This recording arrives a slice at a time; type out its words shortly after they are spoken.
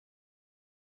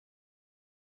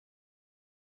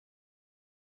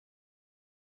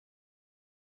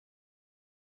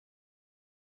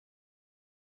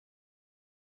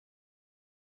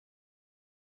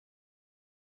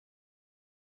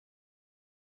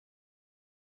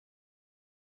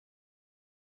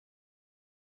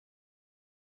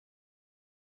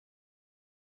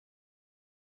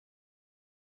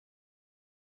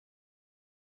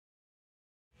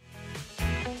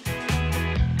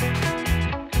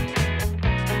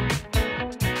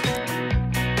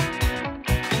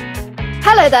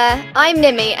Hello there, I'm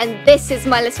Nimi and this is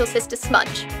my little sister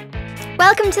Smudge.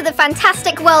 Welcome to the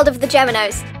fantastic world of the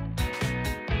Geminose.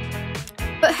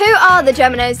 But who are the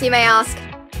Geminose, you may ask?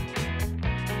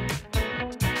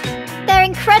 They're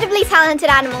incredibly talented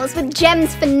animals with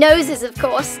gems for noses, of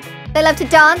course. They love to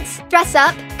dance, dress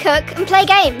up, cook and play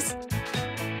games.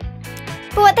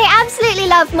 But what they absolutely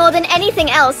love more than anything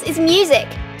else is music.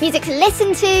 Music to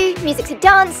listen to, music to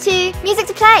dance to, music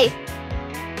to play.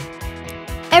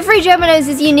 Every Geminose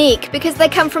is unique because they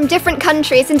come from different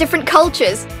countries and different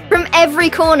cultures, from every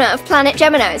corner of planet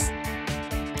Geminose.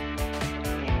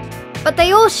 But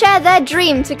they all share their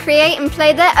dream to create and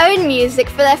play their own music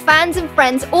for their fans and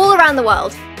friends all around the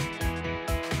world.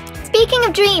 Speaking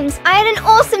of dreams, I had an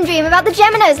awesome dream about the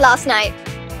Geminose last night.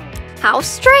 How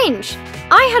strange!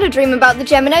 I had a dream about the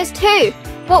Geminose too.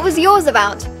 What was yours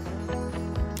about?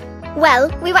 Well,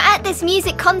 we were at this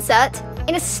music concert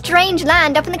in a strange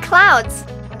land up in the clouds.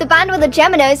 The band were the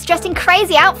Geminose dressed in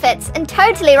crazy outfits and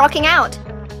totally rocking out.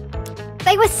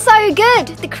 They were so good,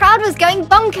 the crowd was going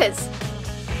bonkers.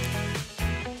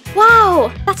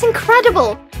 Wow, that's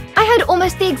incredible! I had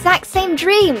almost the exact same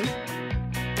dream.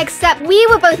 Except we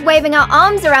were both waving our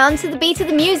arms around to the beat of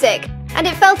the music, and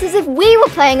it felt as if we were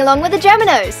playing along with the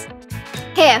Geminose.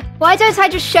 Here, why don't I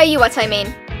just show you what I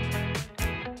mean?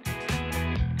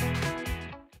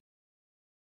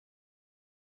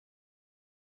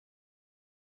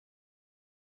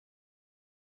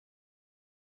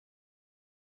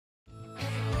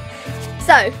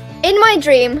 So, in my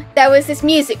dream, there was this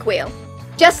music wheel,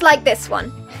 just like this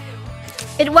one.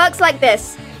 It works like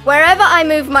this. Wherever I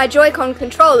move my Joy-Con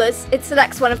controllers, it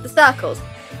selects one of the circles.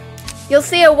 You'll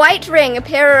see a white ring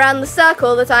appear around the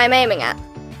circle that I am aiming at.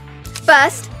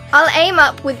 First, I'll aim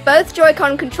up with both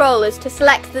Joy-Con controllers to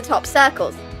select the top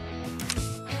circles.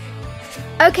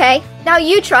 Okay, now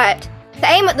you try it. To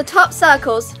aim at the top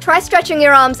circles, try stretching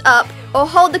your arms up or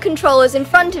hold the controllers in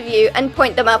front of you and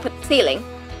point them up at the ceiling.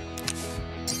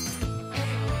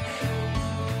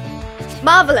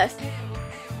 Marvellous!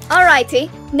 Alrighty,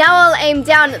 now I'll aim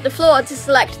down at the floor to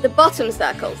select the bottom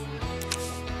circles.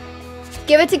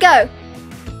 Give it a go.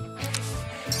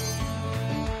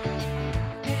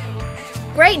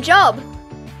 Great job!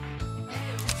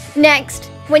 Next,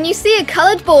 when you see a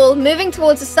coloured ball moving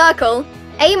towards a circle,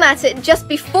 aim at it just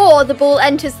before the ball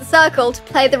enters the circle to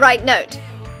play the right note.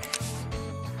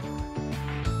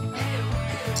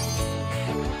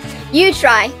 You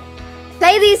try.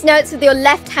 Play these notes with your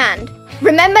left hand.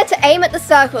 Remember to aim at the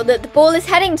circle that the ball is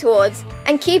heading towards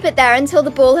and keep it there until the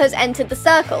ball has entered the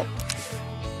circle.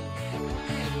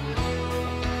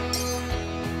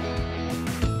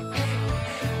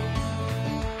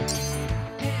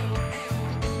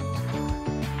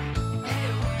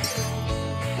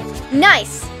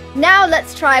 Nice! Now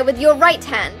let's try with your right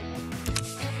hand.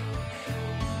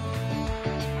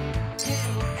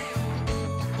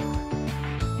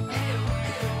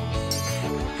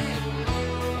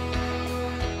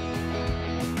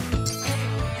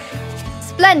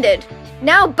 Splendid!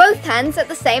 Now both hands at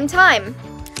the same time.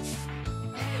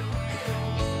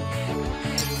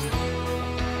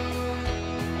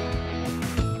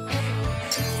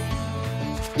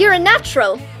 You're a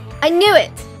natural! I knew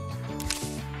it!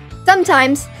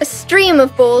 Sometimes, a stream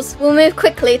of balls will move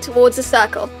quickly towards a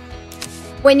circle.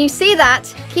 When you see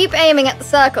that, keep aiming at the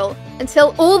circle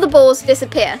until all the balls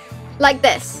disappear, like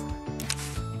this.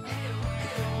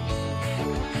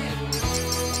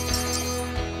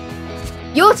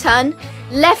 Your turn.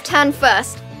 Left hand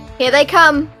first. Here they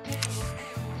come.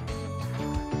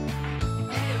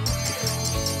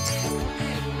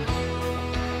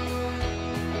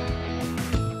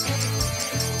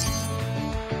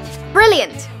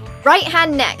 Brilliant! Right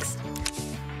hand next.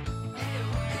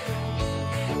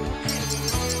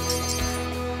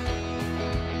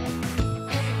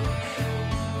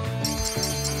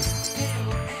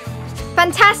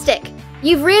 Fantastic!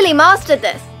 You've really mastered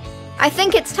this. I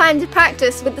think it's time to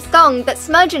practice with the song that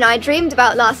Smudge and I dreamed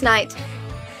about last night.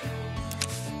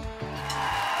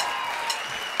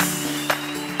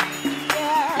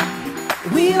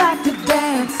 Yeah. We like to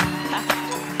dance.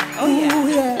 Oh yeah. Ooh,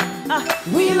 yeah.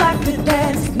 We like to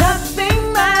dance.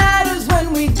 Nothing matters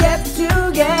when we get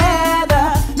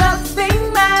together.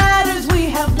 Nothing matters, we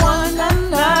have one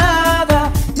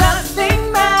another.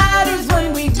 Nothing matters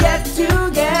when we get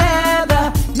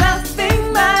together.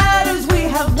 Nothing matters, we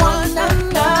have one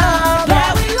another.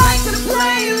 Yeah, we like to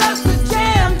play, love to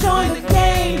jam, join the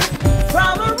game.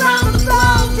 From around the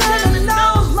globe,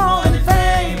 Geminose, more than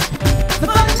fame. The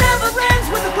fun never ends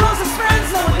with the closest friends,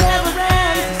 no it never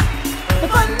ends. The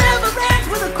fun never ends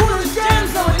with the coolest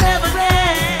gems, no it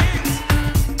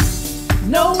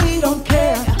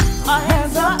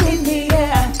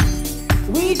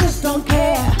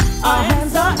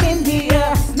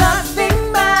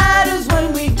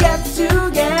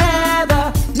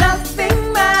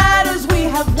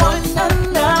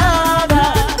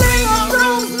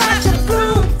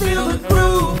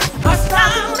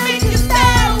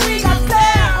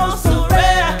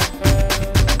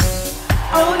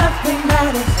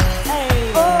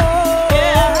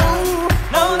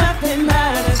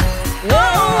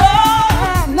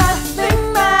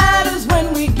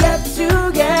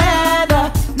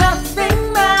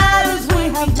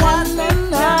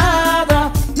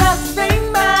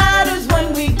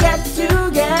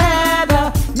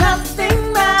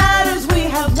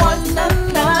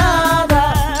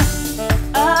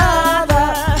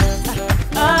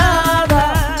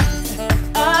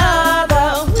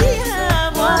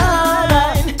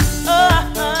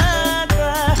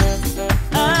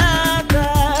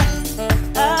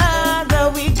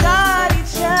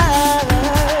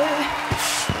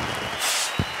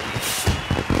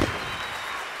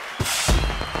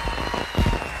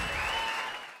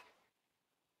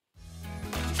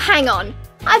Hang on,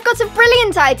 I've got a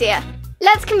brilliant idea.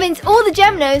 Let's convince all the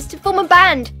Geminose to form a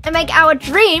band and make our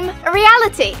dream a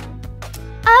reality.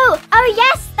 Oh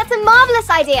yes, that's a marvelous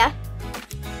idea.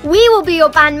 We will be your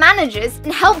band managers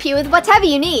and help you with whatever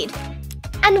you need.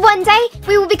 And one day,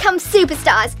 we will become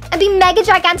superstars and be mega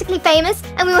gigantically famous,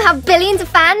 and we will have billions of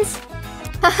fans.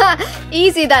 Haha,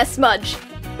 easy there, Smudge.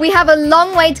 We have a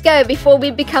long way to go before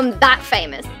we become that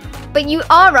famous. But you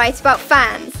are right about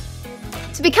fans.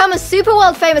 To become a super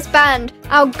world famous band,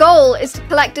 our goal is to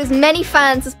collect as many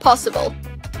fans as possible.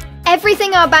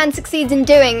 Everything our band succeeds in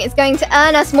doing is going to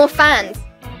earn us more fans.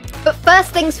 But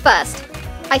first things first,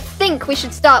 I think we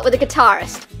should start with a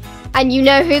guitarist. And you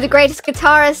know who the greatest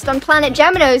guitarist on planet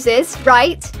Geminose is,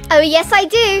 right? Oh yes, I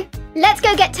do. Let's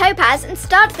go get Topaz and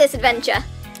start this adventure.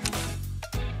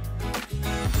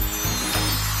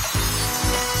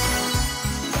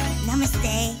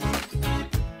 Namaste.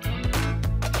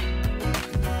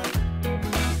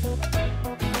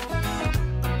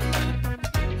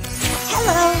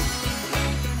 Hello.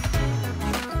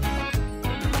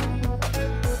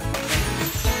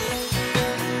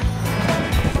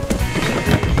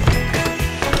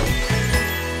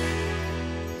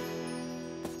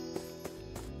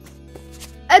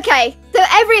 Okay, so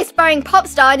every aspiring pop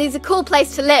star needs a cool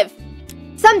place to live.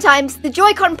 Sometimes the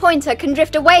Joy-Con pointer can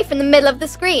drift away from the middle of the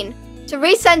screen. To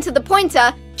recenter the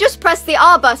pointer, just press the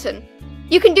R button.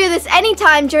 You can do this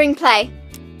anytime during play.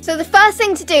 So the first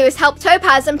thing to do is help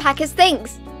Topaz unpack his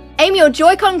things. Aim your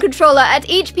Joy-Con controller at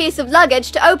each piece of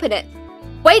luggage to open it.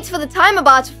 Wait for the timer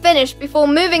bar to finish before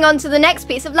moving on to the next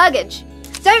piece of luggage.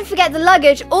 Don't forget the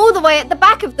luggage all the way at the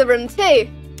back of the room too.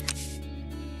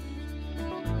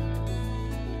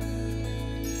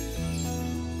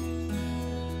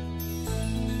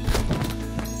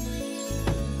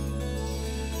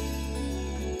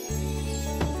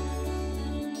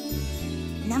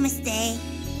 Namaste.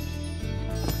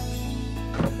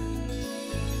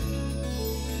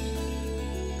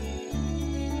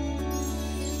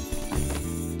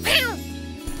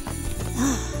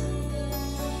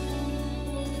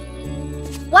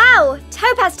 Wow!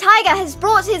 Topaz Tiger has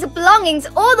brought his belongings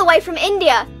all the way from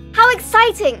India. How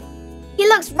exciting! He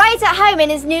looks right at home in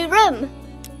his new room.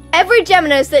 Every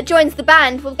Geminose that joins the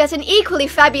band will get an equally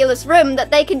fabulous room that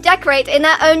they can decorate in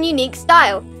their own unique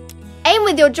style. Aim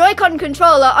with your Joy-Con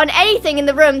controller on anything in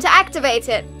the room to activate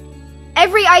it.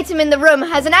 Every item in the room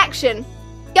has an action.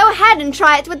 Go ahead and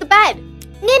try it with the bed.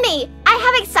 Nimi, I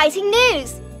have exciting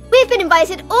news. We've been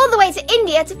invited all the way to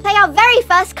India to play our very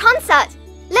first concert.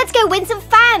 Let's go win some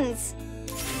fans.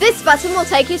 This button will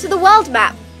take you to the world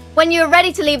map. When you are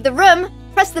ready to leave the room,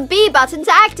 press the B button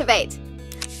to activate.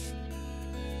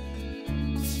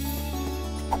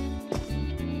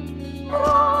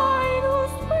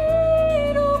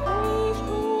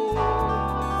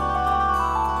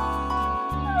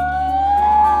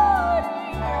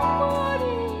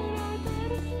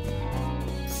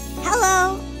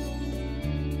 Hello.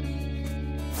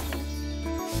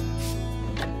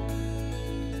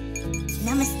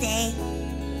 Namaste.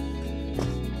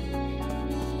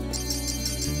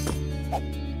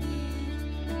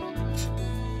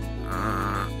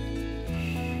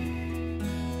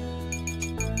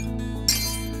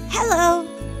 Hello.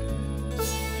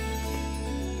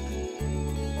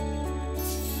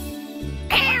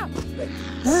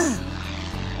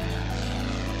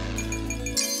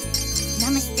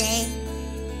 Namaste.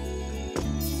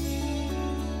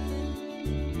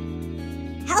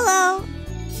 Hello.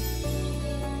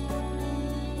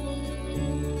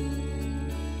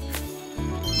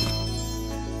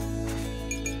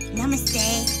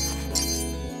 Namaste.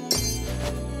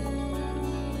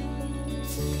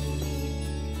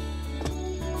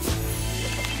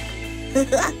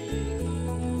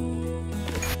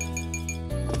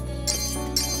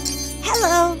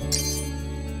 Hello.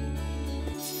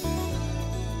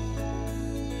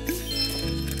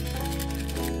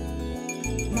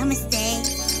 Namaste.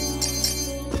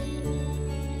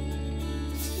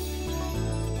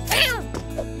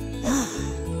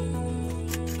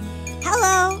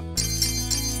 Hello.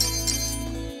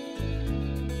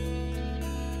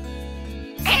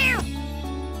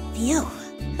 Phew.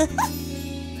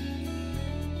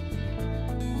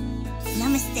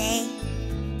 Namaste.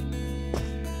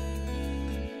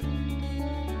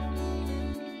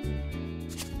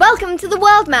 Welcome to the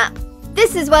world map.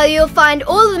 This is where you'll find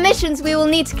all the missions we will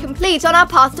need to complete on our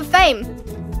path to fame.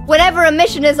 Whenever a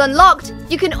mission is unlocked,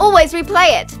 you can always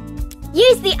replay it.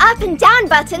 Use the up and down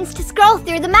buttons to scroll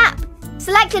through the map.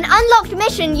 Select an unlocked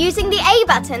mission using the A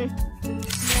button.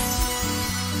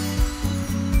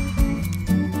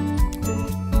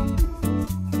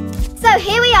 So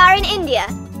here we are in India.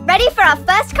 Ready for our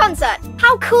first concert!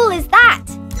 How cool is that?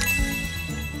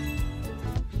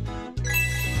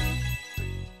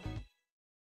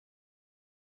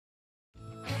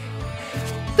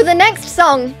 For the next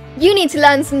song, you need to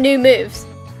learn some new moves.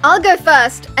 I'll go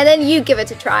first, and then you give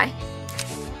it a try.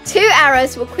 2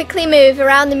 arrows will quickly move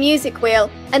around the music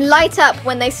wheel and light up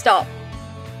when they stop.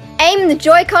 Aim the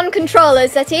Joy-Con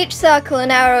controllers at each circle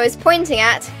an arrow is pointing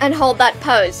at and hold that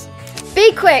pose.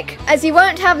 Be quick, as you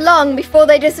won't have long before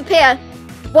they disappear.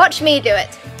 Watch me do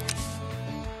it.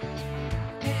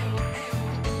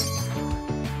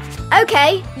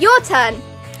 Okay, your turn.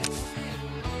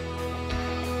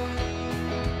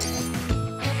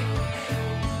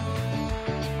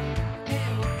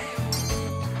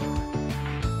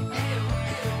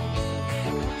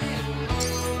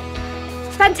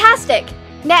 Fantastic!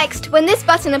 Next, when this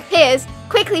button appears,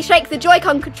 quickly shake the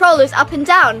Joy-Con controllers up and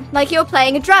down, like you're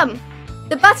playing a drum.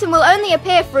 The button will only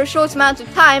appear for a short amount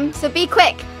of time, so be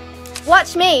quick.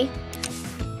 Watch me.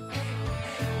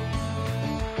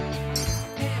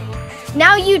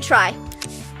 Now you try.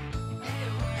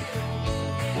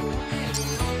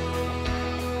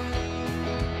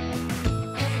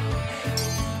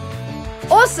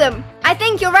 Awesome! I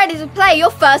think you're ready to play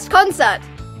your first concert.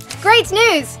 Great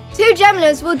news! 2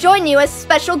 Geminos will join you as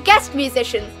special guest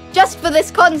musicians, just for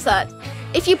this concert.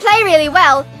 If you play really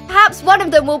well, perhaps one of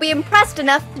them will be impressed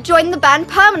enough to join the band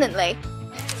permanently.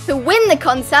 To win the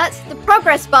concert, the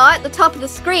progress bar at the top of the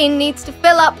screen needs to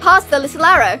fill up past the little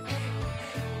arrow.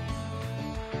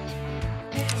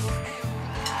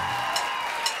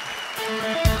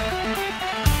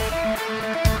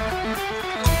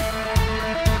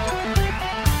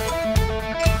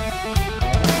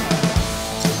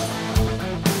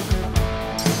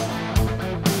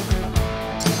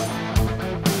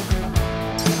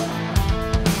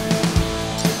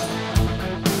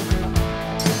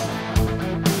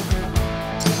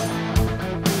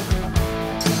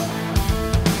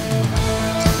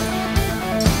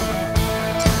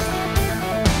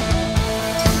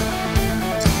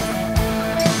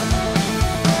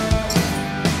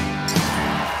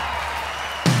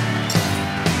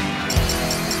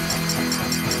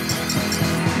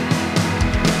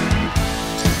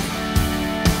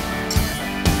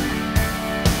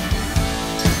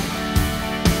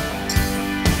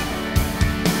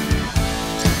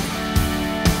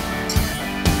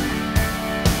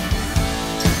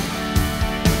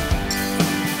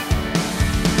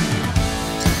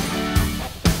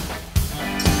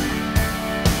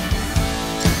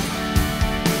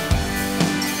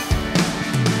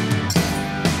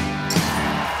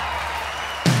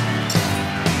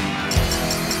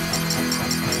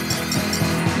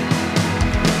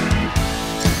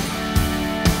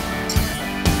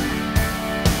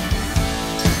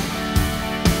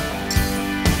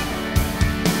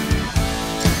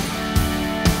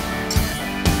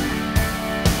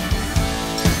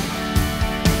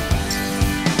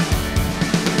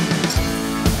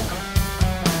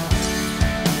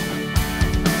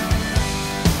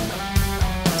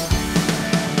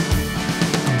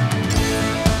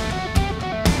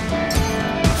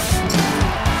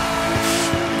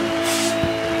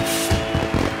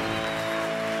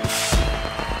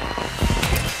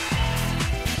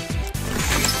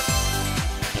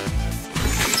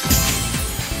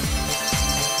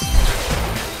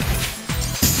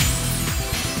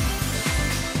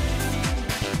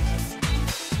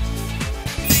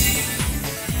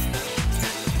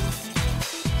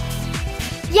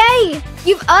 Yay!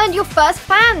 You've earned your first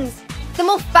fans! The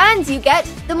more fans you get,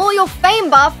 the more your fame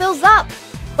bar fills up.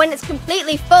 When it's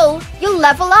completely full, you'll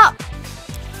level up.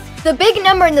 The big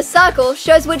number in the circle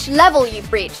shows which level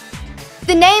you've reached.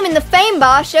 The name in the fame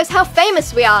bar shows how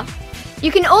famous we are.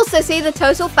 You can also see the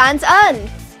total fans earned.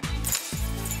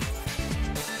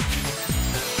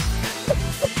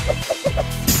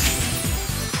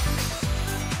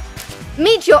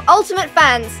 Meet your ultimate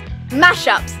fans,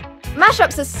 Mashups.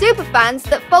 Mashups are super fans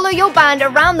that follow your band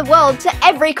around the world to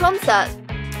every concert.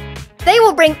 They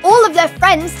will bring all of their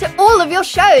friends to all of your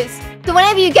shows, so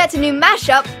whenever you get a new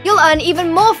mashup, you'll earn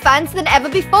even more fans than ever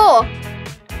before.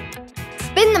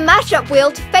 Spin the mashup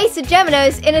wheel to face a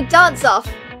Geminose in a dance-off.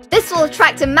 This will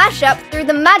attract a mashup through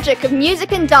the magic of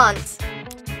music and dance.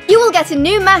 You will get a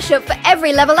new mashup for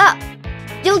every level up.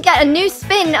 You'll get a new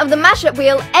spin of the mashup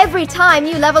wheel every time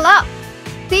you level up.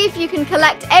 See if you can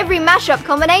collect every mashup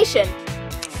combination.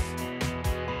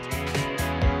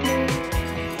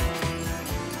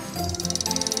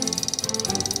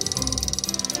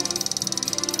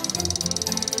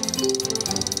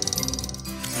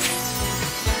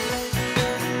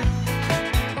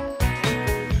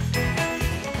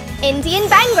 Indian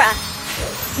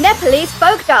Bhangra. Nepalese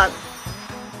folk dance.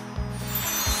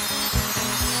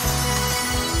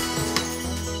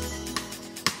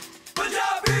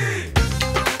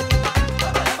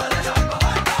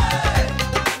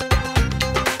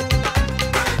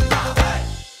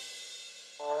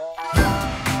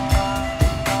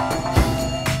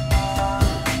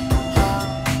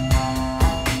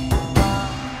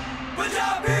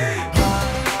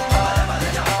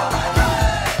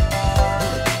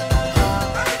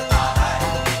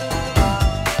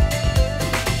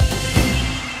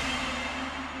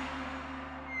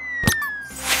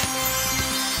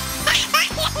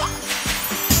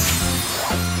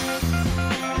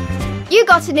 You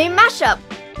got a new mashup!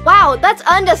 Wow, that's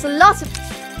earned us a lot of...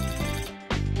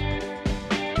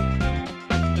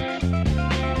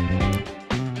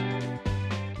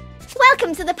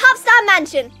 Welcome to the Popstar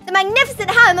Mansion, the magnificent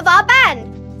home of our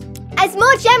band! As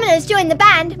more Geminos join the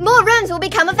band, more rooms will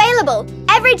become available.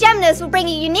 Every Geminos will bring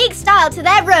a unique style to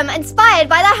their room inspired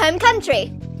by their home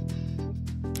country.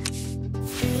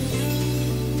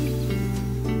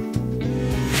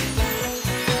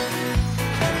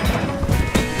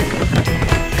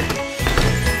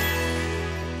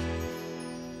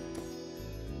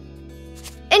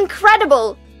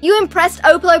 Incredible! You impressed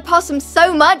Opal Opossum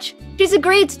so much, she's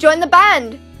agreed to join the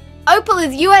band. Opal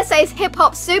is USA's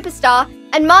hip-hop superstar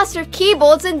and master of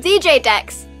keyboards and DJ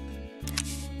decks.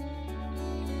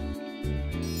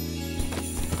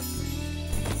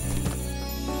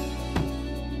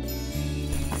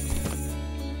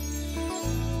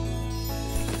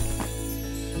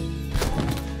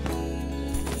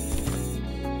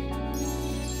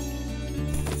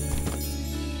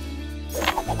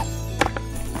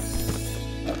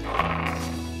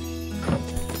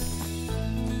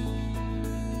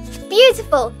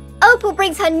 Beautiful! Opal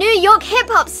brings her New York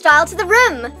hip-hop style to the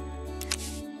room.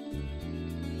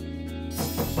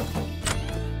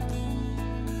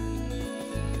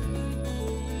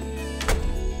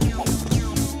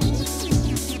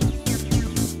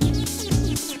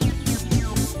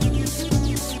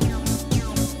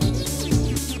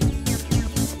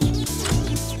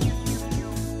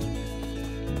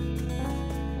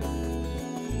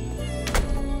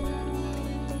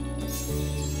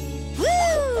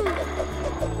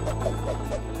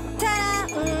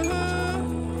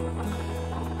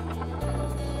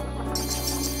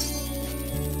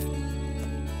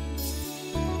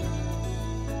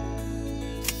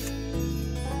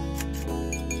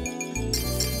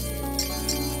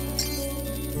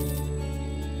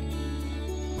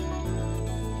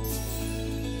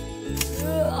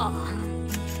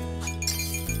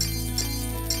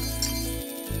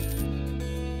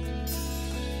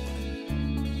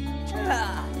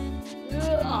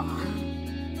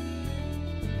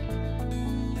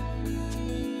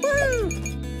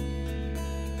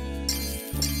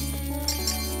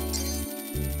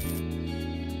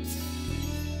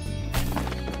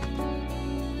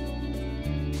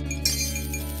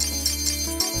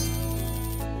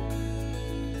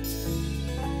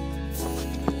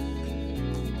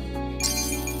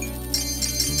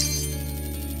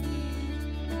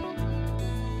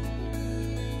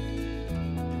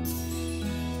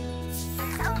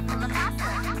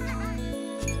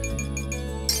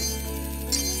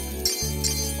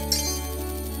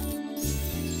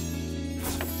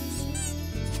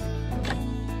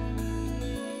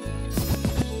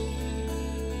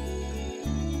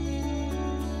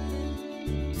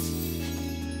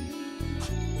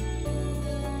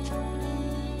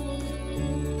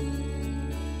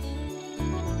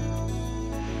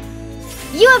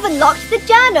 You have unlocked the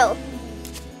journal!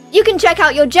 You can check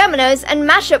out your Geminos and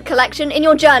mashup collection in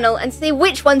your journal and see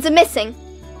which ones are missing.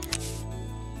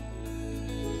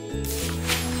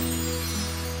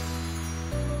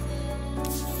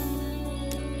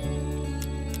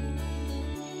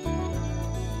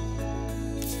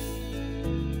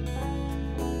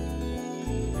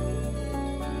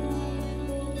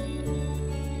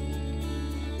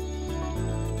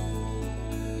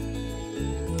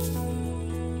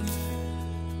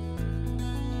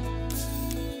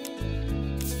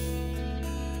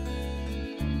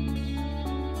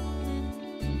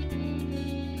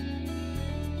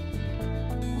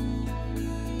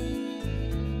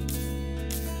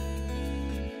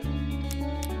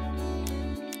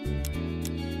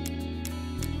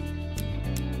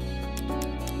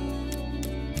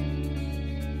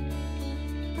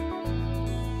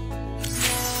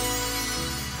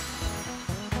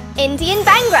 Indian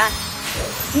Bhangra,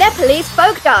 Nepalese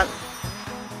folk dance.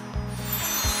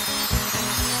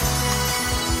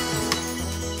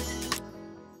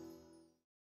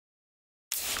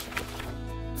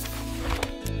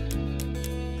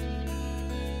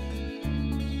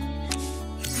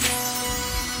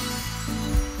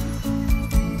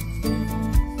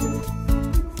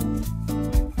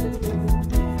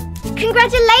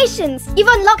 Congratulations! You've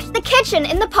unlocked the kitchen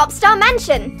in the Popstar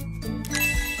Mansion!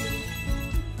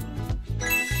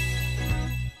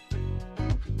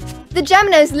 The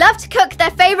Geminose love to cook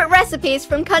their favourite recipes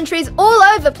from countries all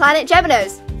over planet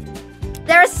Geminose.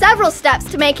 There are several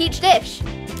steps to make each dish.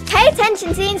 Pay attention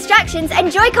to the instructions and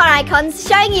Joy-Con icons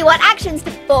showing you what actions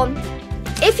to perform.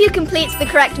 If you complete the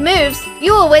correct moves,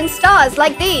 you will win stars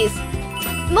like these.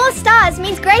 More stars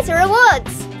means greater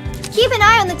rewards. Keep an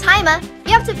eye on the timer.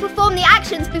 You have to perform the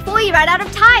actions before you run out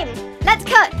of time. Let's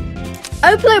cook.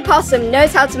 Opalo Possum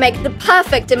knows how to make the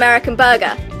perfect American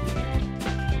burger.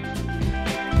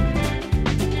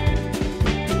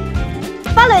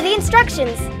 Follow the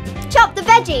instructions. Chop the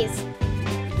veggies.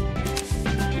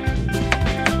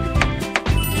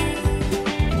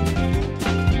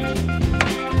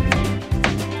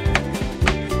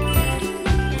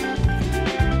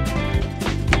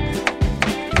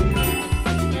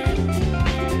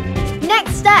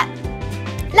 Next step.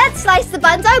 Let's slice the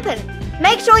buns open.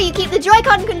 Make sure you keep the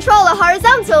Joy-Con controller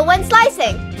horizontal when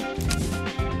slicing.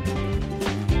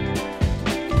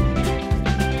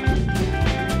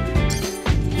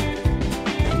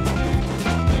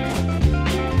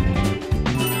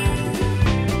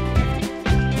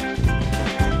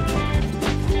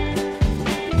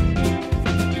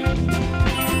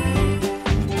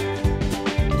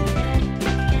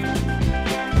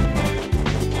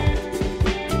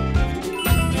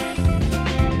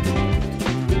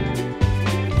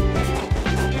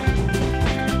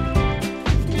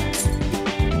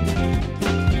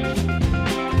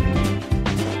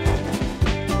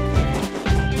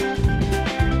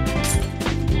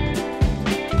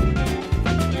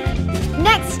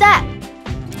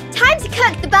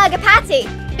 Burger patty.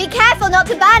 Be careful not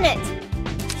to burn it.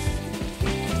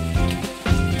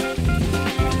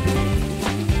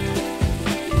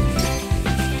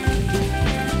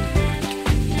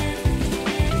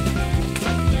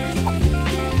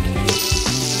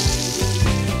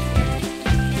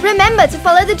 Remember to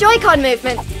follow the Joy-Con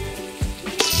movement.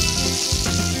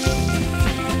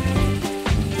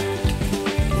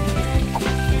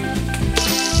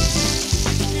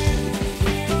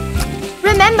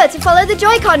 Remember to follow the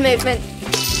Joy-Con movement.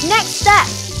 Next step.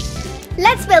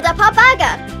 Let's build up our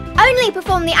burger. Only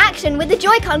perform the action with the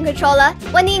Joy-Con controller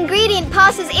when the ingredient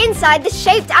passes inside the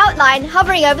shaped outline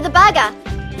hovering over the burger.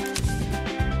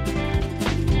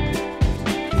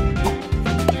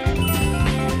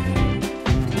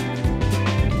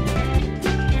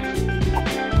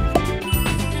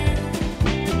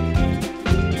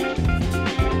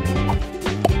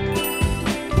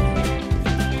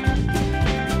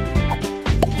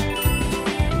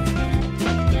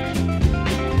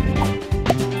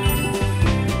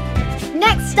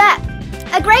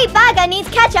 A great burger needs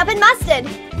ketchup and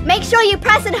mustard. Make sure you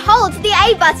press and hold the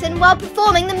A button while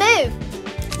performing the move.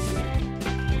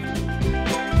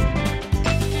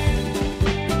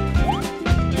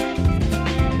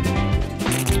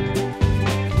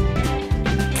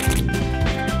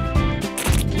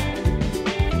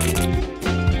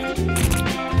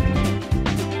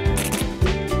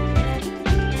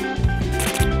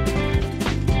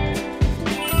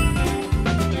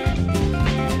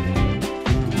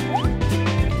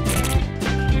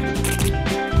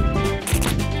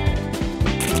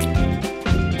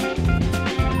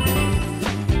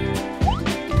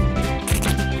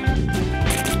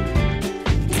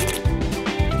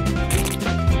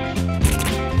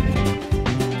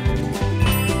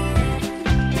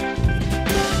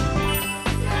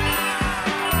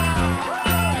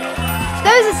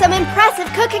 Those are some impressive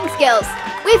cooking skills.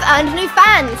 We've earned new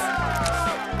fans.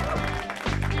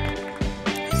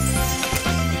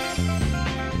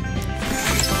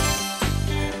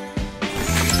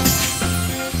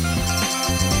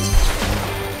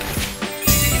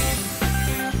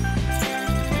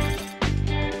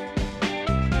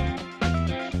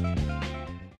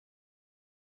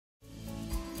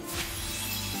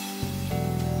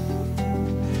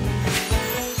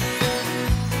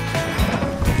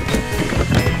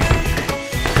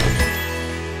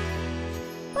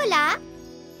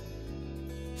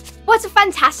 What a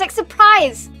fantastic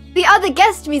surprise! The other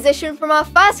guest musician from our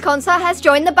first concert has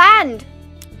joined the band.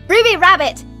 Ruby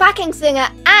Rabbit, backing singer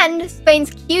and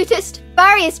Spain's cutest,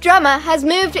 furriest drummer, has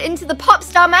moved into the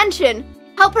Popstar Mansion.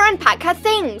 Help her unpack her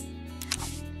things.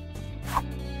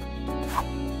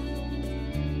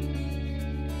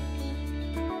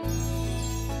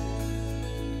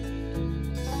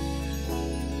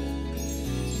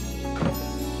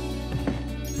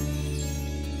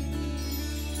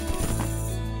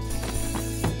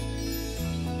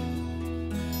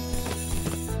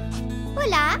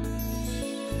 Hola.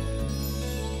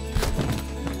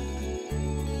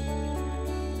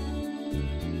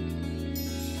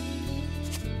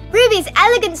 baby's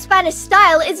elegant Spanish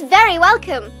style is very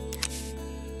welcome.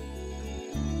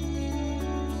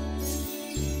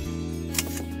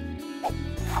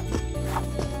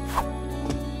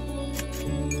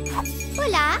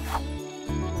 Hola.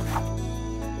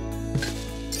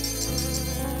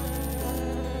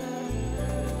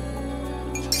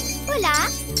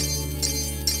 Hola.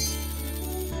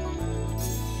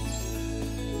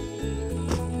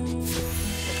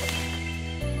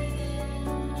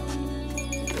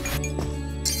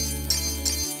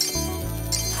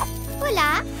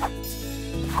 Hola.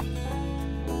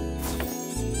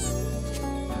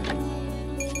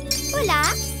 Hola.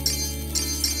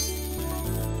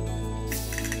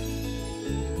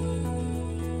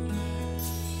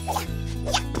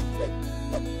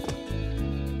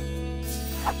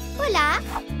 Hola.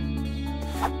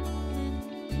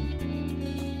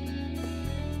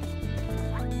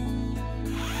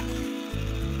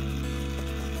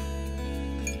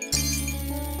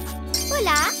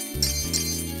 Hola.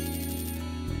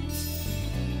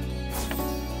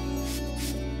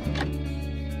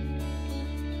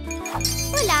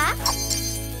 Hola.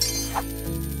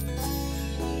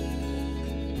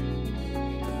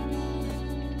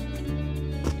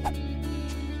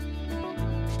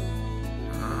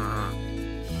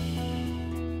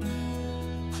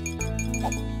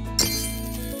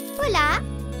 Hola.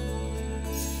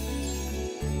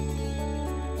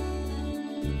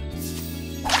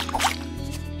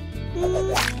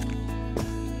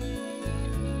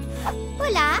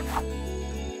 Hola.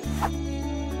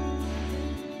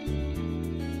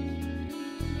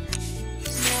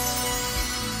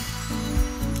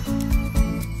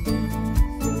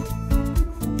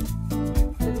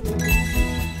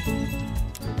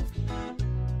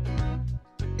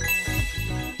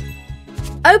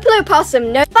 Opal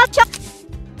opossum, no fudge.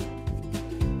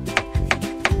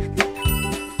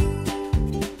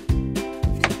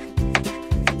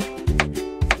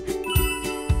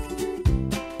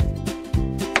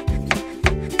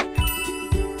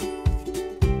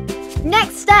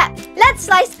 Next step, let's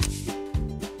slice.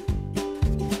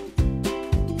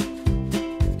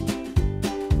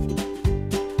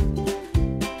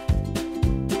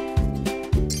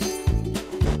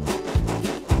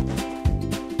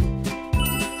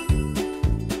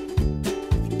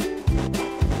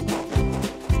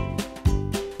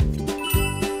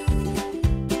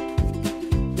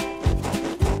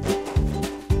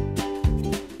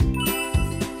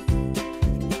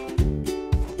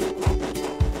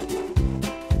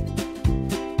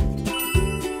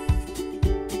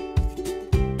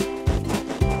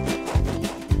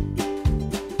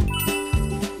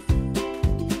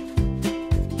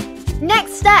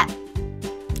 Next step,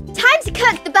 time to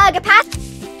cook the burger patty.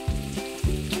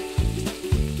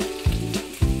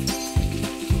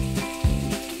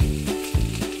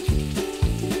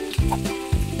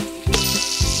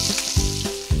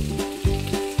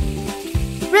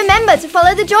 Remember to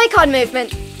follow the Joy-Con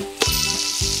movement.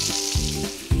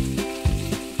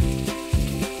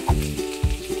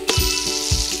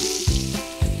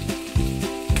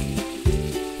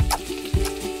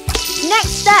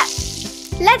 Next step,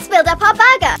 let's build up our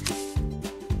burger.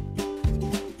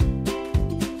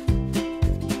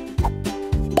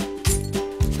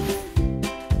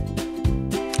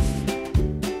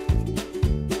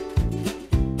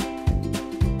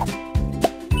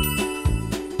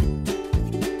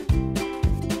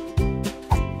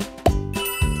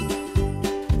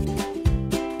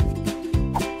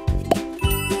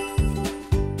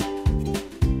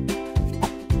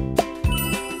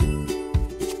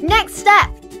 Next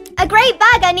step, a great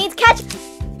burger needs ketchup.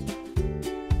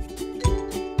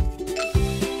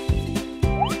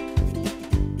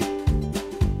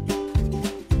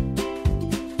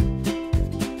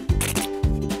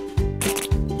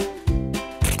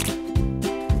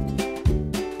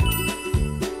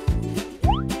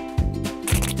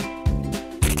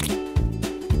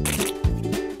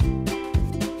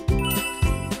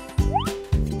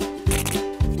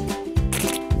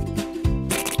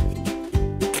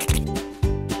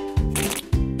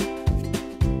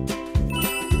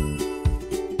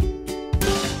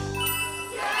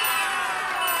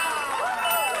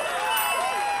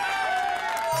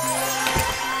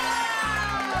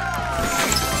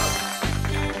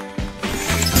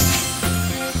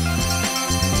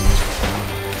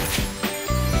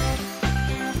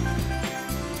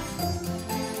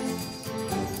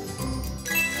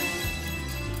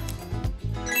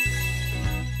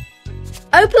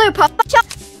 Opal pop chop.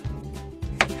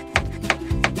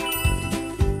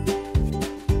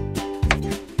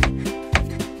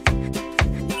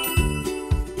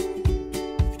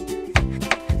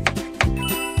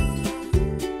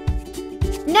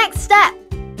 Next step.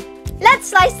 Let's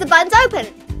slice the buns open.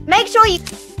 Make sure you...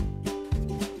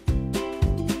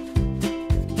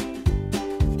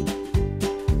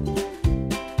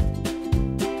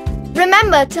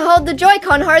 Remember to hold the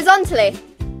Joy-Con horizontally.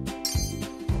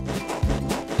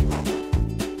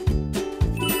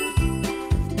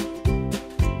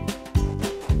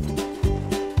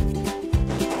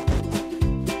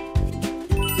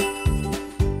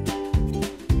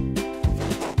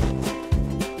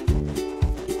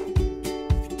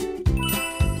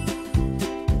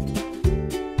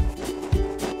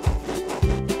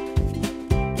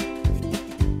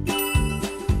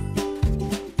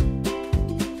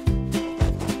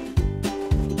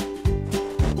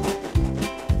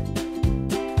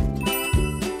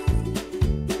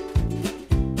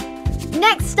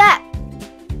 Next step.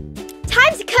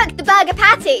 Time to cook the burger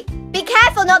patty. Be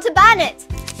careful not to burn it.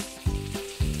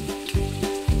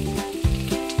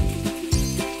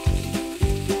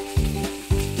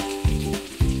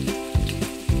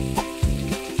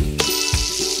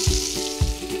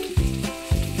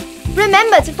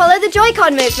 Remember to follow the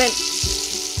Joy-Con movement.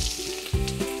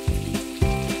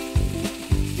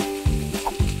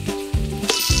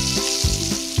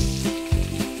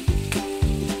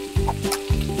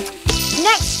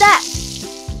 Next step.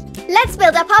 Let's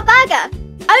build up our burger.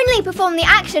 Only perform the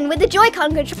action with the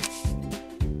Joy-Con control.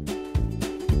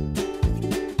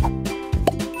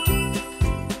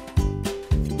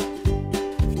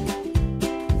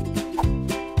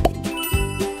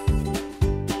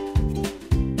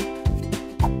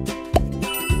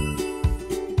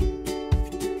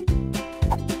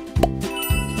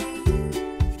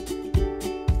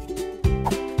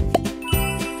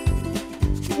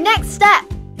 Next step.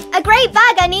 A great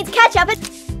burger needs ketchup and...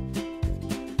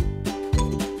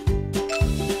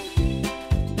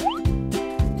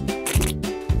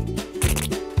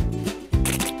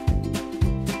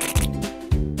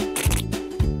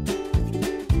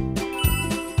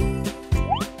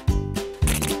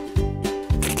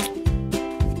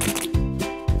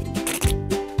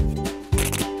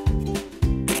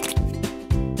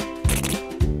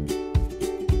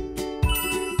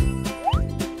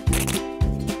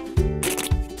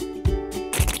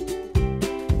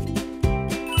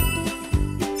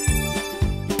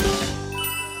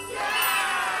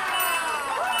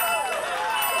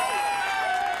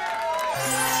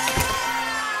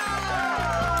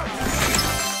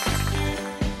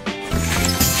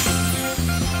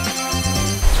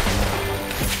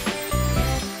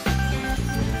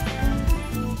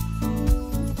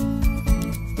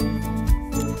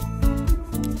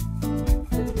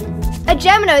 A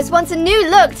Geminose wants a new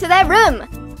look to their room.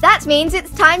 That means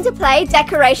it's time to play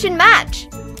Decoration Match.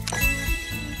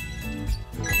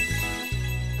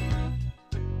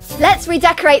 Let's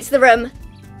redecorate the room.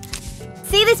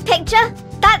 See this picture?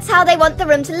 That's how they want the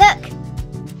room to look.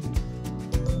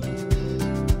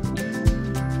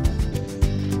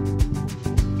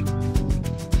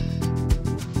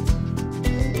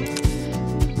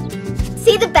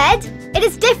 See the bed? It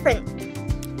is different.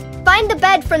 Find the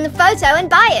bed from the photo and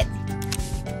buy it.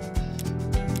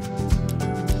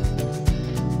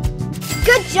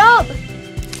 Good job!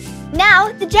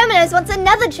 Now, the Geminose wants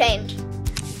another change.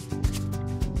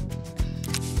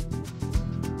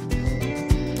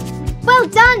 Well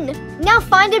done! Now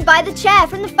find and buy the chair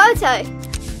from the photo.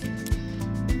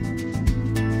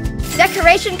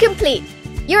 Decoration complete.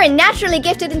 You're a naturally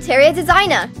gifted interior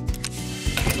designer.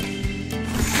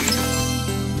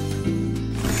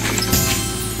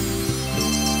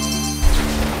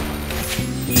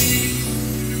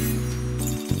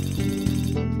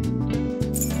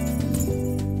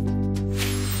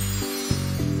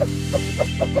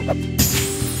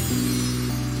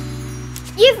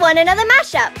 You've won another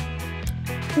mashup!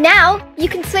 Now, you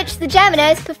can switch the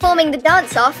Geminose performing the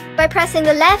dance-off by pressing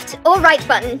the left or right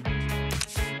button.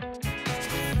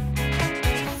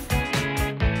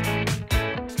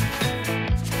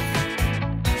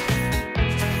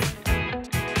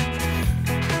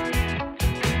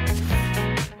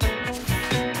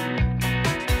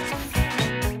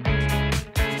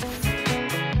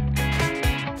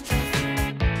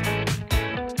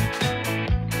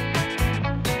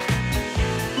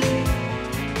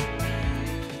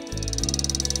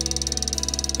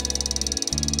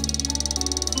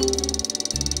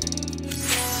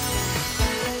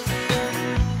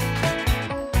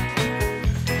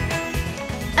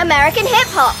 American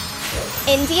hip-hop,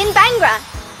 Indian Bhangra.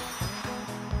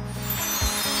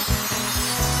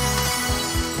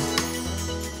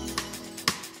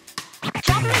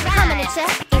 Come in a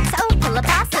check, it's so full of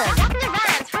awesome.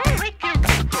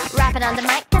 Rapping on the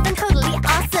mic, cause I'm totally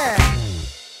awesome.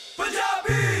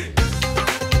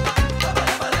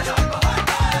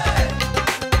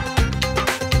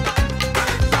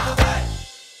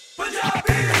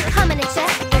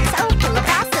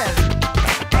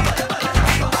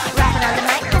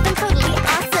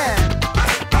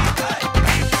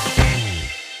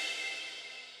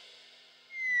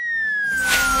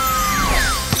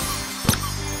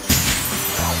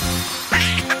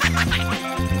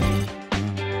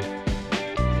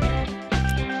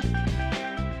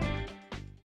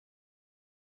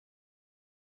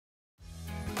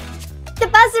 The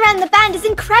buzz around the band is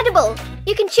incredible!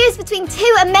 You can choose between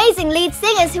 2 amazing lead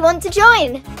singers who want to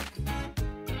join.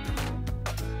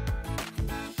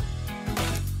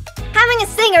 Having a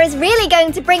singer is really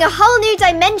going to bring a whole new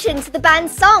dimension to the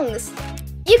band's songs.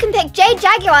 You can pick Jade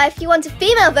Jaguar if you want a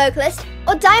female vocalist,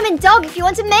 or Diamond Dog if you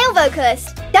want a male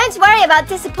vocalist. Don't worry about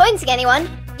disappointing anyone.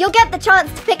 You'll get the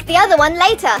chance to pick the other one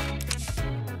later.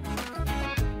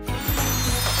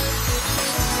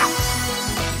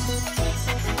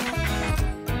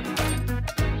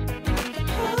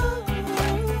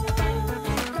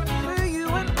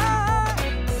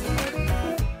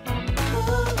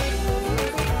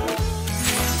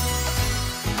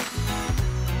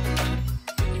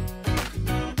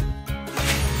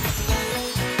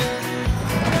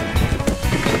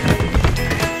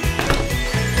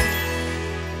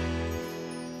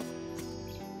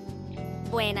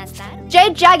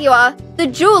 Jade Jaguar, the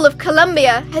jewel of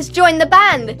Colombia, has joined the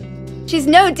band. She's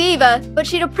no diva, but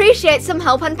she'd appreciate some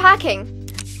help unpacking.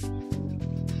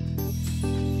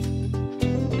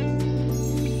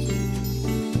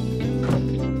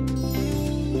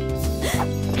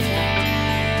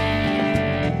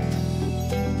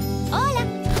 Hola.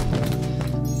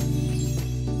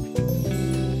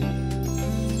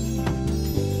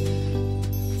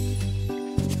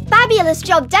 Fabulous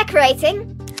job decorating.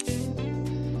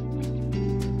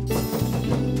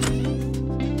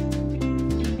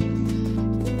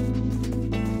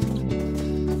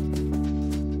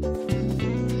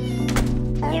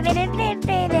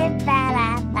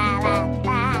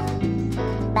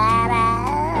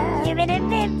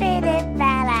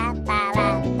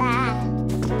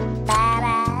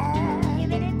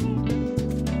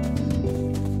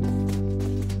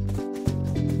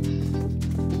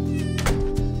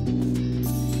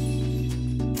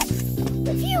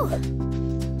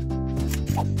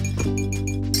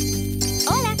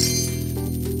 Hola.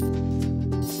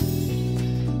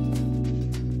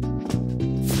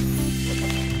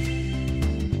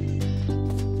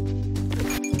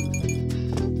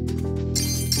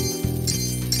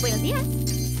 Buenos días.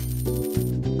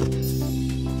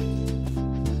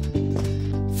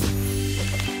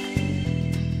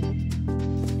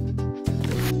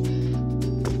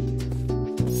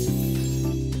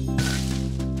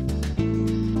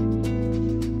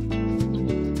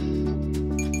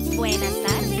 Buenas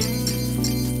tardes.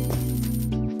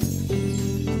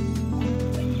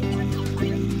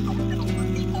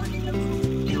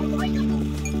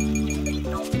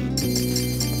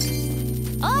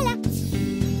 Hola.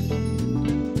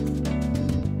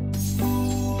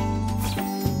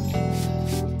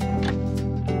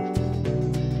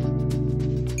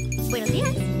 Buenos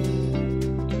días.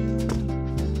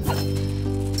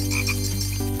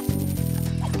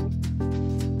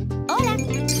 Hola.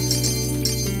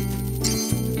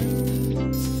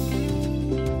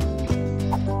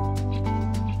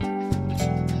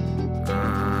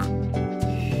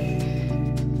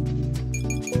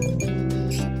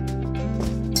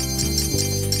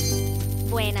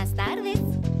 Buenas tardes.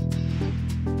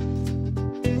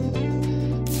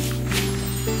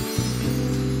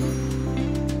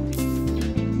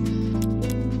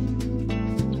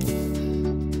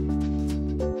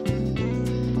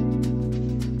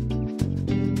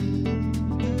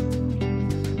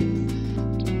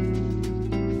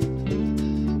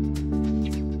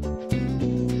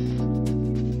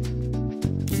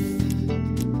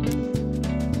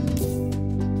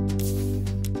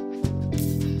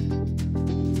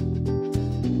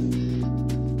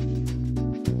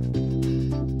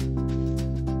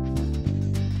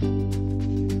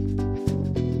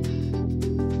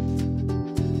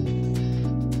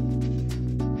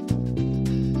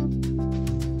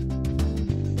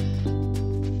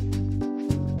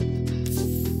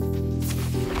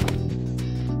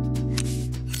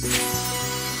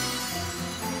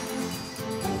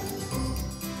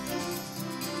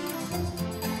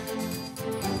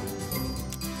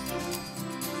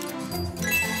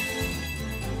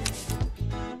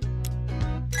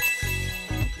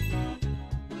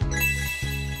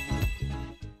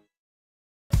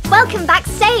 Welcome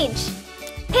backstage!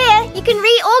 Here, you can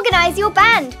reorganize your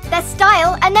band, their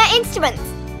style and their instruments.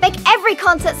 Make every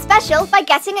concert special by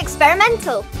getting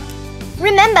experimental.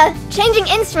 Remember, changing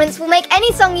instruments will make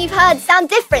any song you've heard sound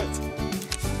different.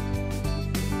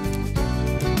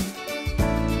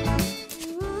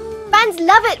 Fans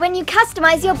love it when you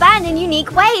customize your band in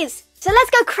unique ways. So let's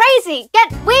go crazy,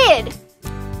 get weird!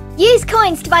 Use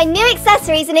coins to buy new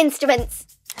accessories and instruments.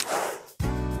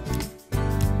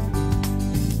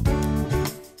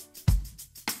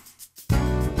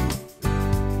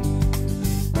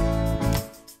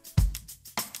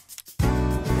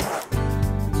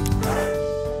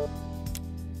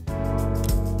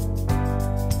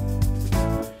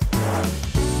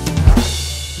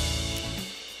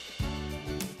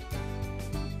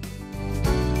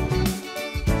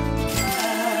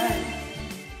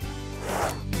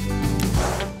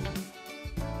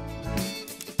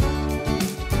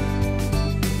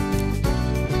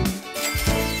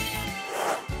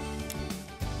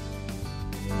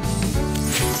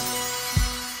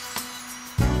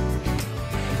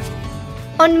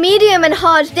 On medium and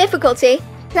hard difficulty,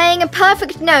 playing a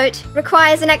perfect note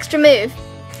requires an extra move.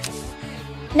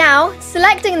 Now,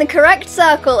 selecting the correct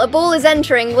circle a ball is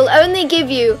entering will only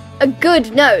give you a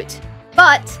good note.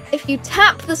 But if you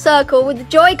tap the circle with the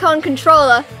Joy-Con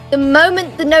controller the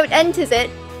moment the note enters it,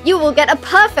 you will get a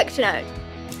perfect note.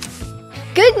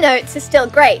 Good notes are still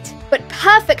great, but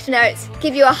perfect notes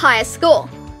give you a higher score.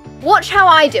 Watch how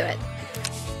I do it.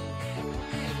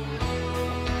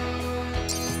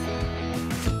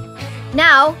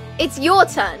 Now, it's your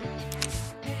turn.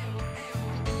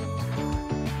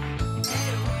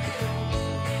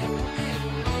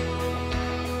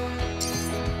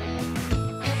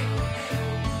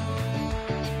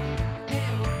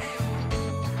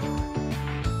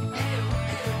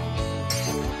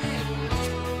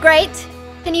 Great!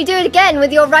 Can you do it again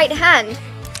with your right hand?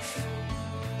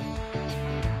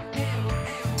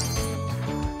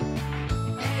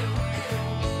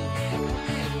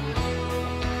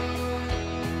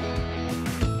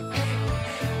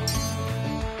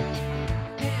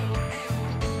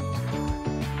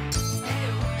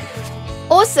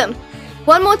 Awesome!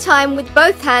 One more time with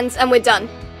both hands and we're done.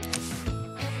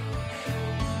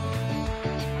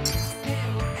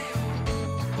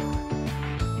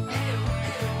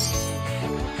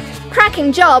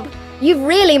 Cracking job! You've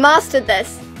really mastered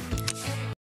this.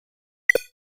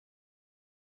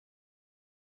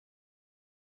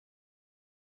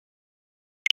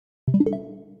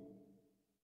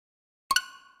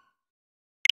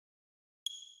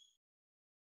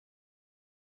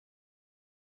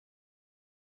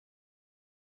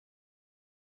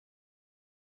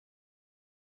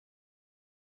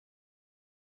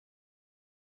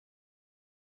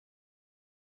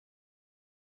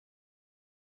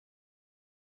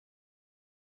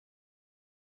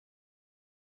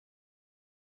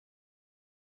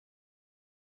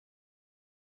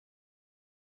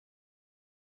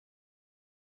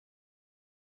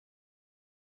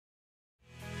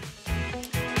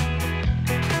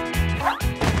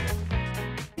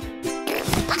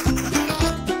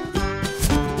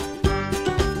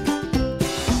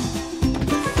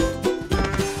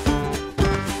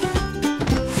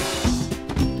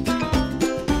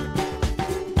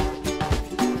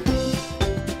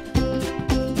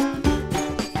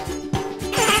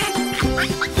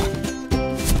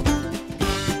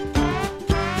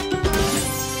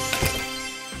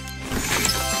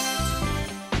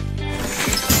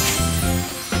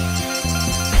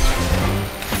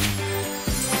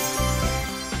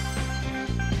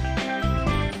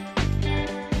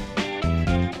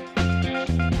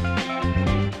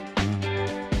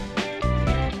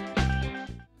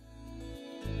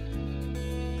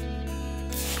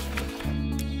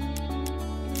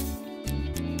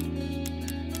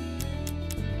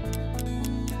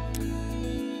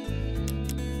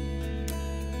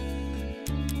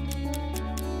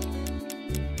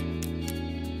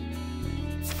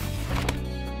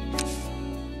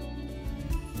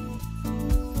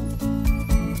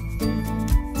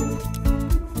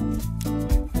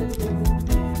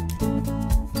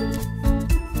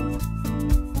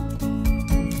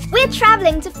 We're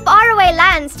traveling to faraway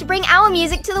lands to bring our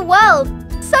music to the world.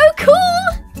 So cool!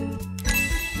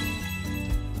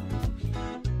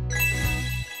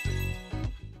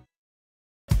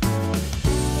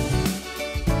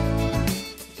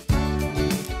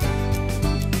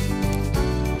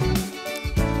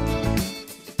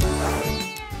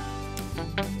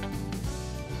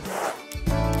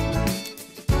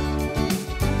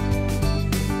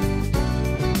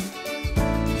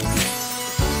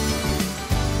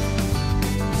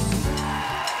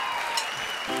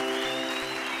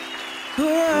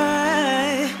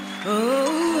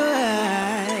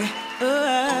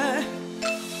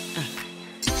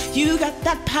 You got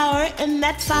that power and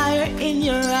that fire in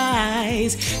your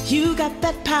eyes. You got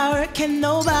that power, can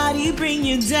nobody bring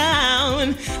you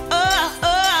down. Oh,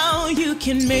 oh, you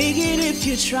can make it if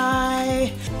you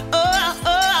try. Oh,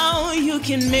 oh, you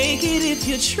can make it if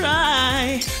you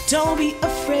try. Don't be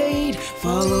afraid,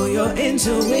 follow your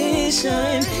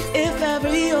intuition. If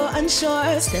ever you're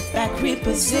unsure, step back,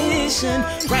 reposition.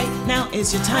 Right now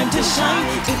is your time to shine.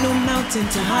 Ain't no mountain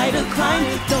to hide or climb.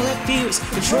 Don't let fears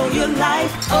control your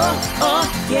life. Oh,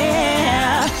 oh,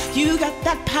 yeah. You got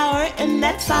that power and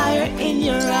that fire in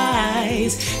your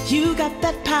eyes. You got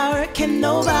that power, can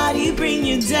nobody bring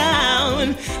you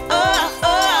down. Oh,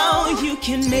 oh, you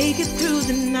can make it through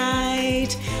the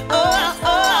night. Oh,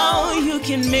 oh, you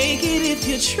can make it if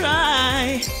you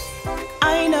try.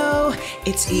 I know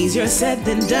it's easier said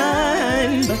than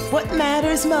done, but what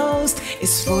matters most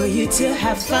is for you to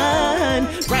have fun.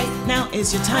 Right now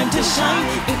is your time to shine.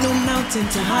 Ain't no mountain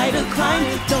to hide or climb.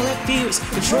 Don't let fears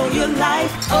control your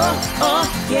life. Oh,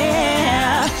 oh,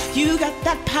 yeah. You got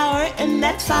that power and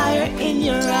that fire in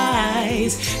your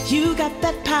eyes. You got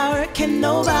that power, can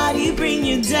nobody bring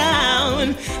you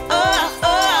down. Oh,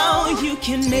 oh, you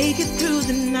can make it through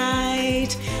the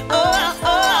night. Oh,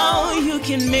 oh, you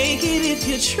can make it if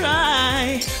you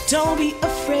try. Don't be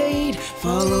afraid,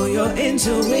 follow your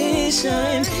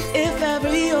intuition. If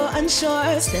ever you're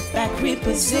unsure, step back,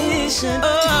 reposition.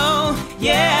 Oh,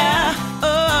 yeah,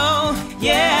 oh,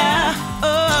 yeah,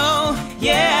 oh,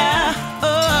 yeah,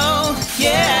 oh,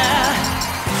 yeah.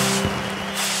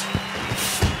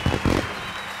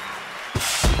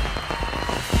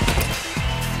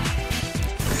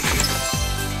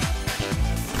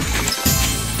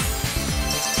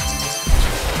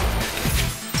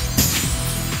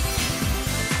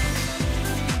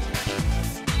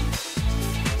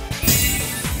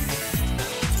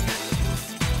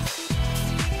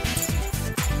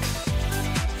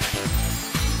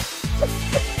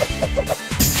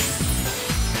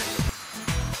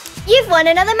 You've won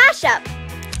another mashup!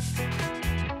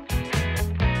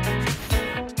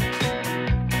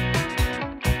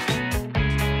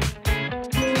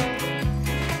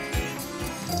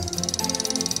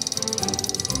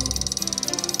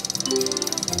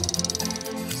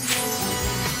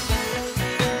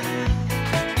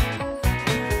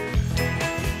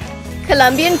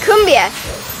 Colombian cumbia,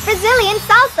 Brazilian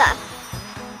salsa.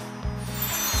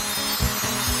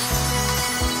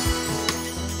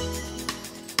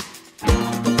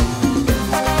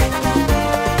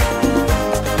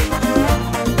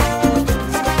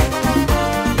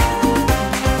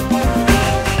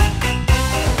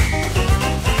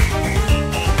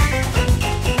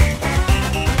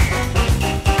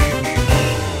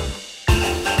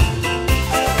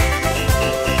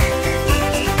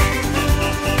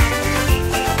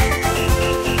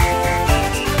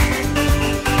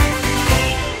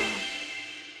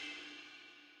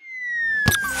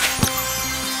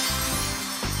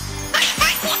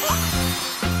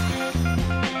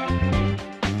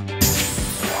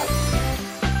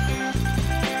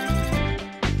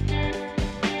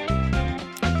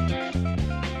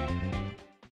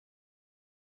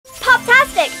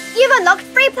 Poptastic! You've unlocked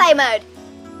free play mode!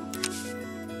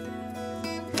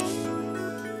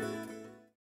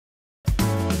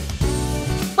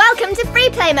 Welcome to free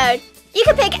play mode! You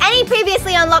can pick any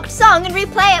previously unlocked song and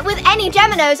replay it with any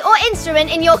Geminose or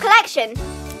instrument in your collection.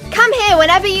 Come here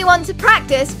whenever you want to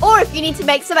practice or if you need to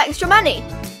make some extra money.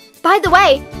 By the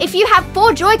way, if you have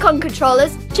 4 Joy-Con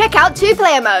controllers, check out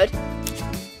 2-player mode.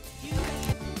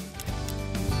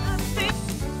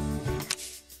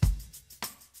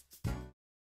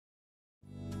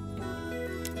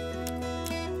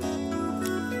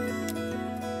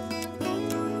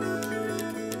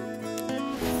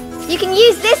 You can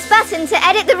use this button to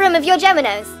edit the room of your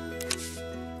Geminose.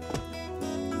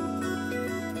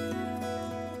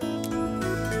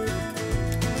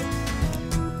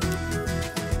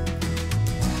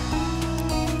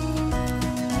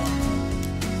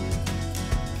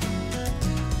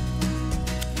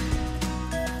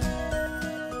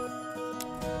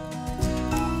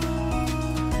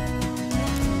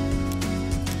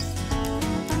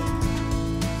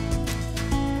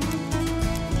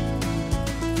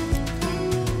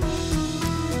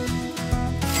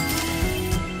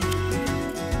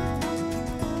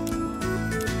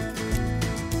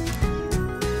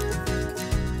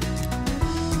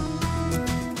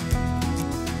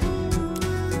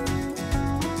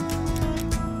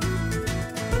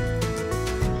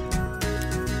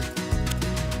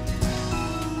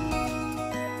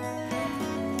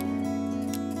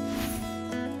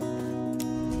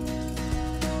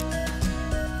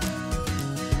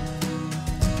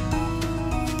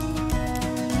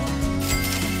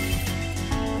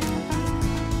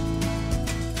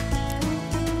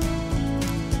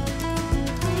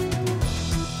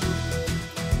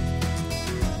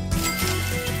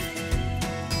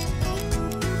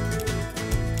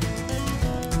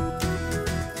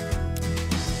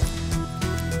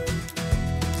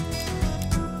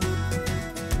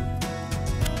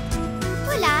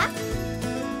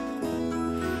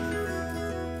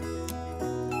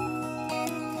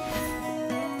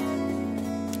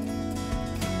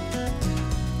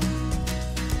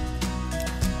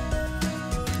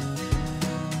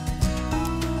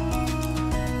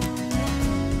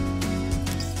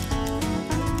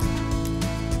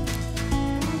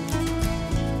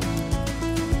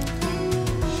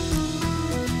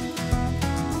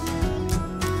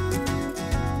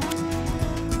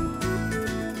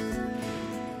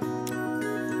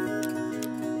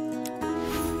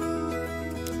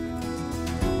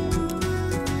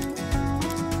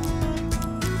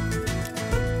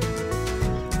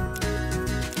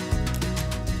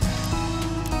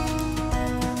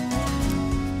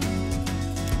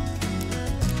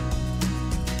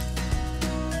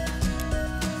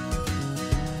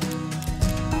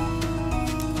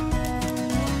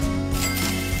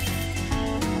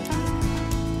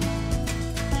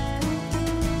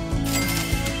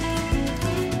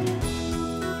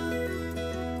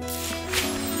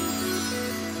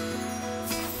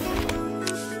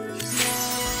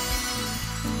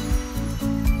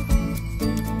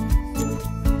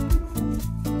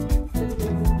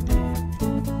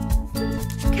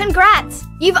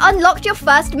 You've unlocked your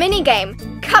first minigame,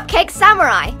 Cupcake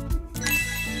Samurai.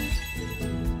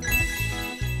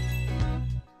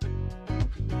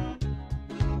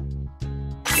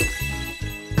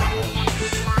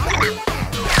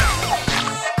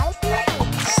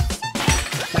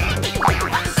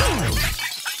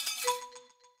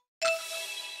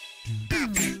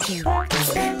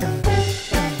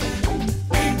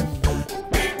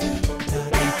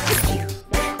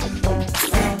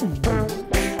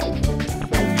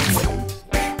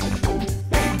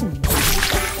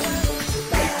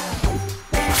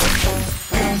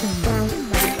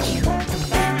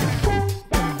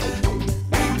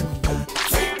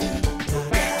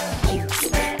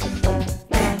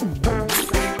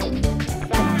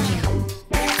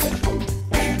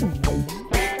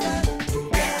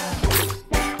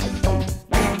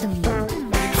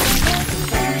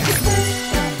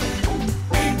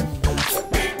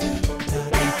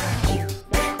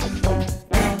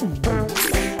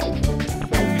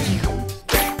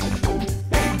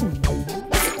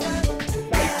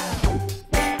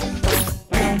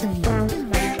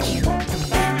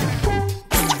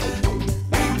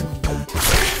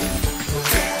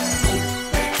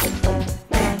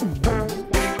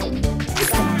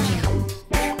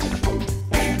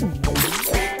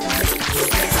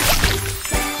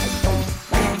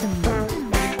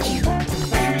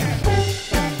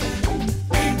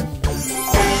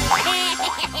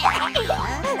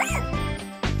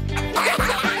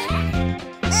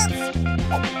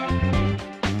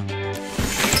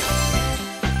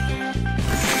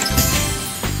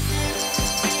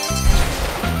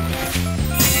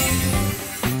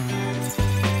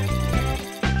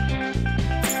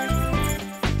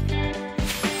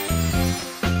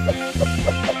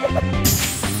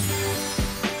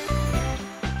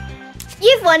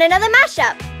 You've won another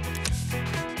mashup!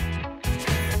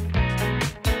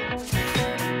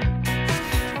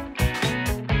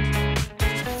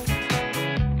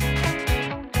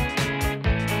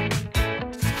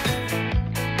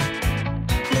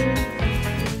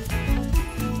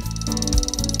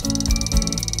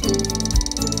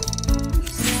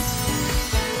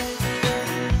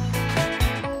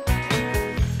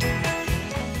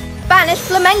 Spanish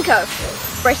Flamenco,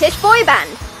 British boy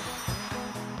band.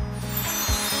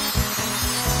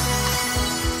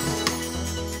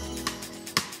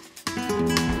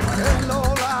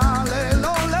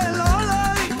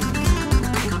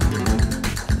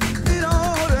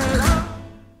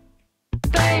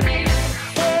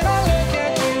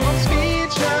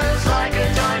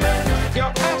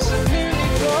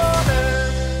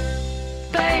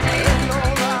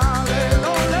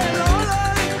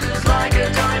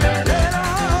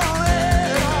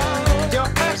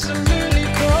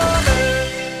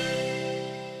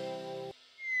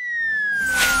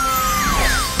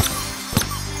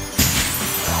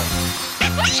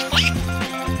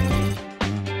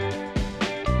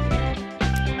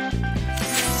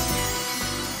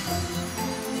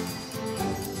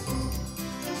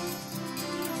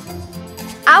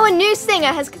 Our new singer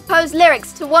has composed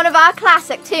lyrics to one of our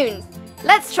classic tunes.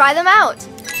 Let's try them out.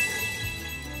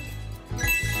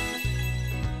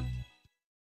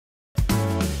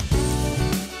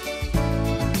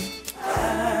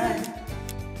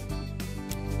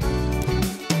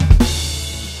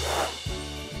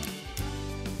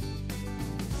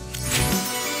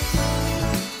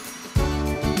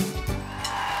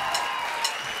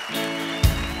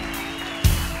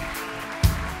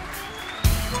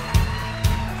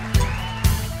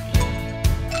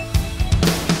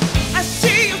 I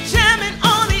see you jamming on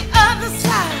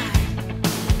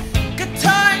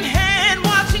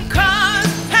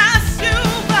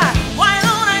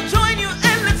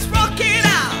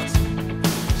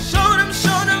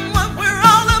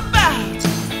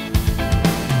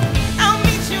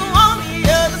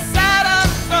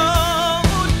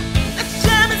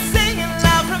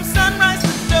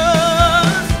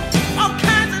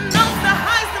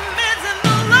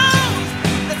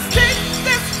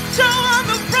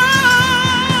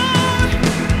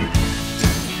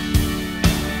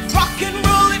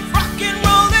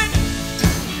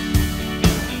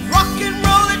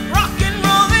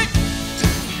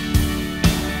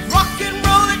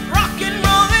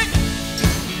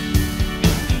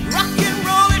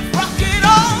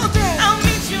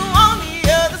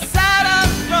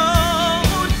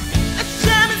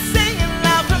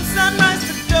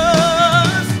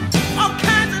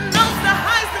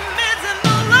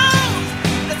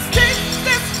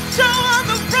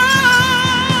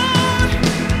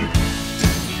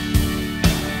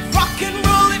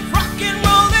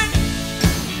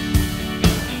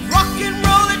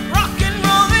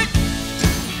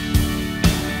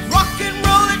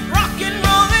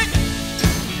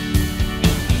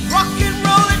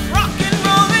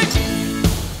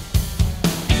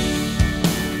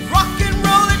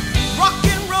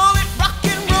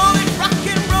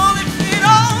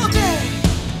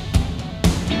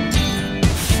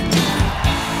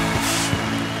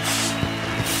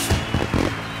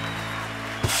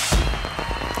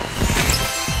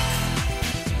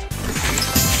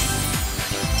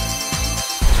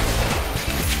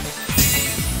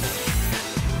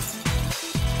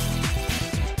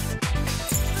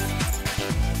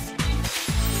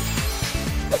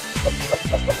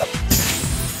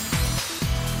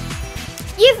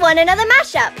You've won another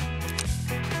mashup!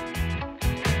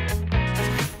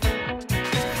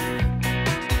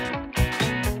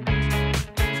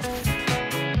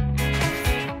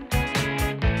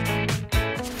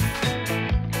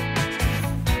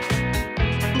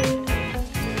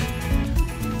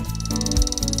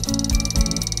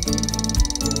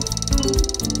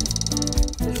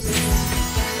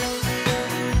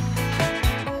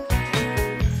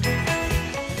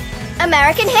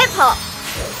 American hip-hop,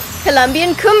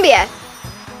 Colombian cumbia,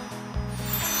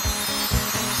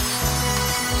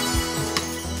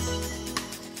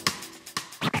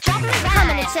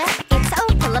 It's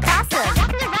Opal Blossom.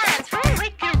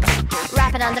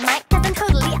 Rapping on the mic, cause I'm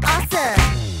totally awesome.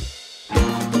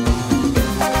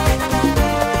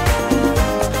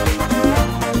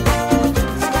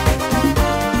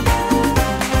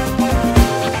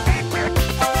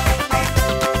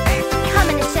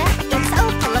 Coming at ya, it's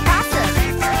Opal Blossom.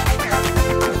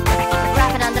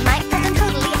 Rapping on the mic, cause I'm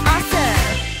totally awesome.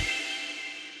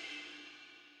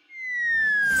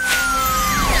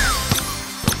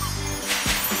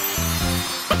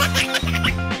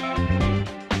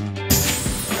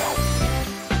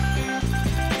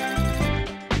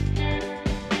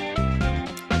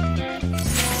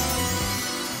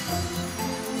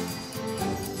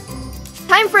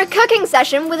 Time for a cooking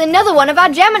session with another one of our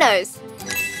Geminose.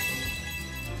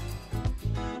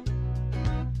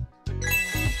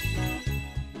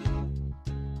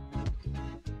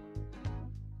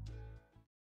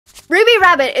 Ruby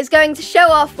Rabbit is going to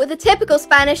show off with a typical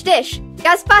Spanish dish,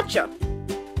 gazpacho.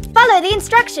 Follow the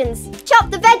instructions. Chop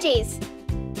the veggies.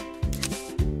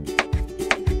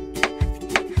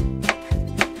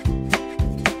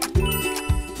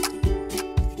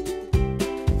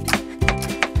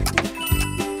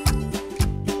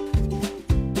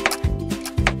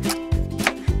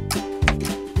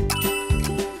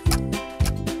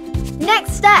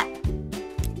 Next step.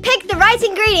 Pick the right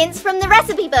ingredients from the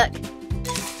recipe book.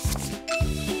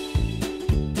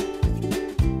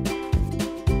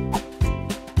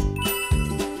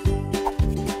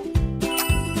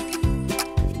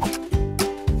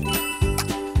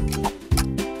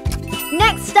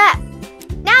 Next step.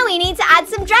 Now we need to add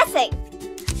some dressing.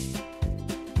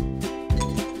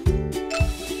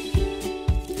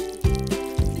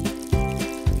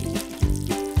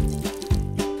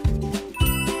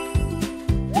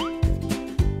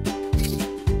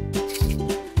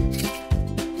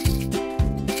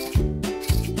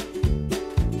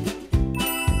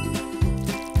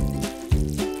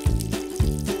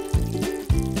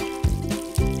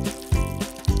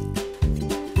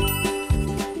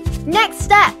 Next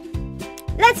step.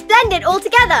 Let's blend it all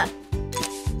together.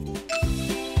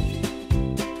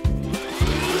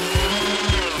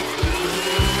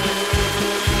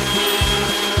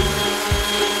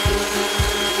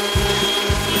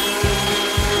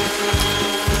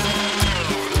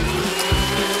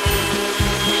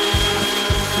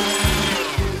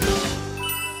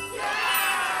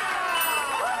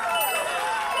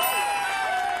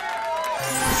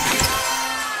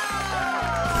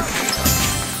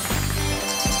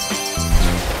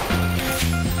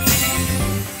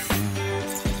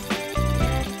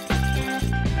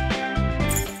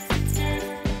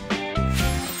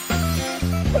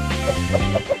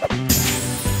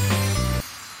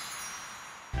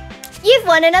 You've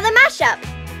won another mashup!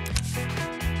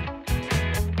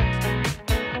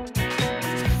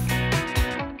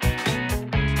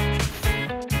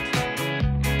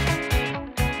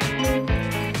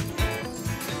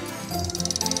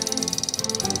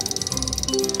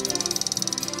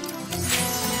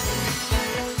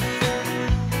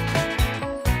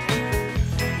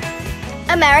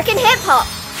 American hip-hop,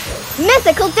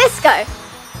 mythical disco.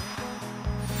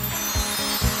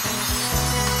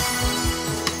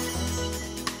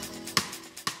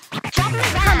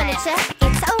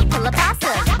 It's Opal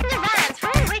Blossom.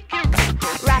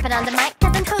 Rapping on the mic,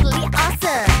 cause I'm totally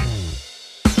awesome.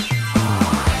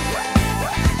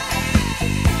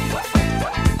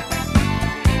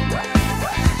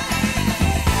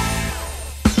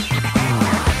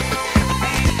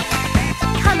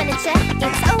 Coming at ya,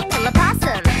 it's Opal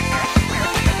Blossom.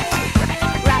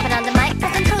 Rapping on the mic,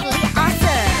 cause I'm totally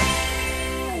awesome.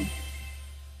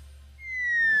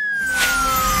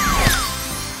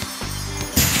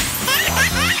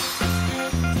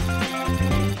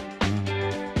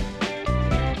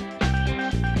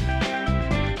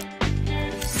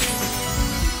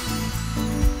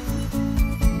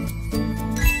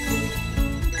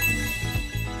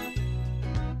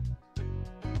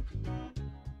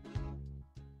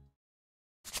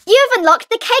 You've unlocked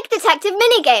the Cake Detective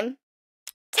minigame.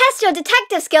 Test your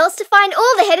detective skills to find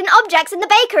all the hidden objects in the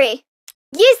bakery.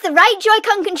 Use the right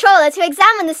Joy-Con controller to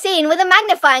examine the scene with a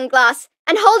magnifying glass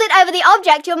and hold it over the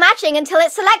object you're matching until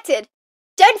it's selected.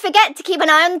 Don't forget to keep an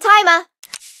eye on the timer.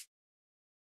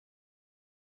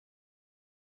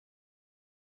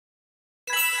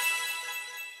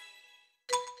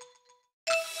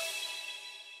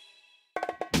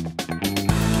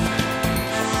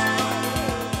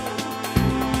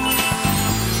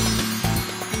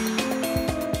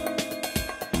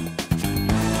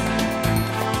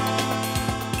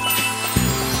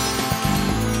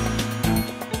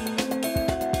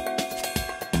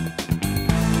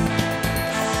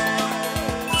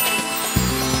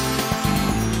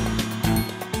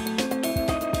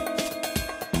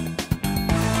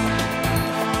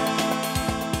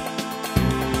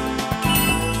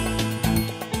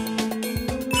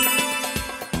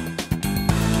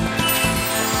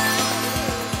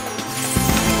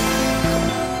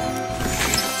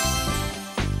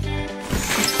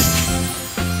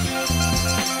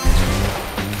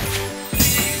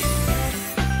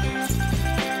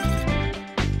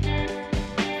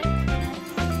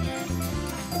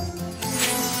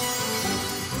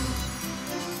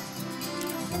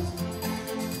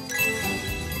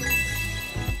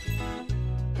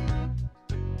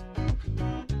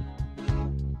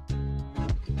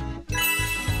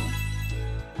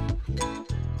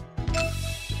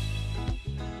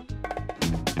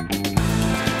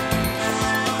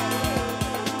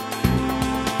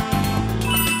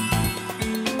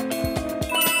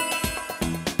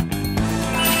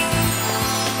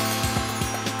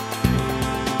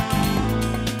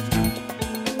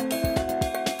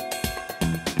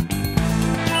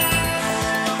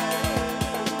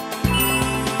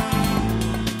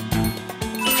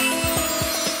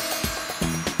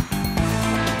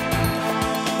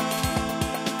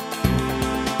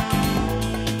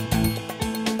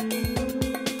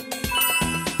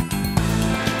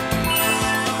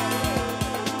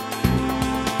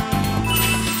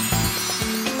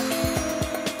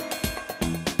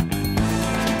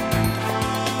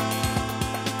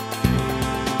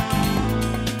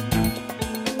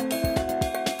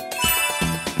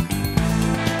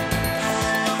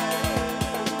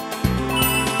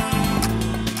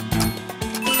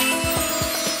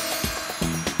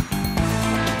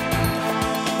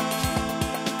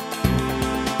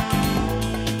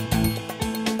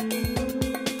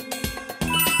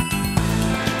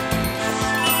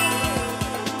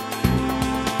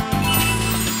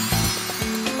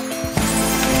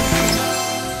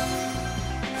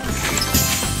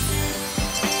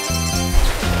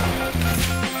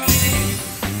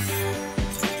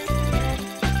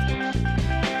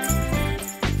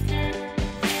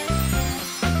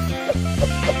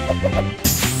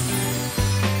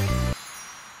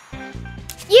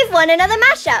 You've won another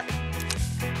mashup!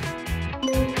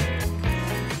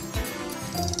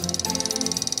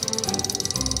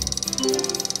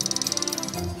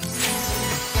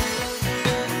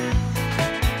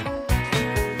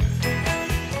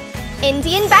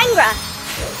 Indian Bhangra,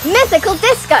 Mythical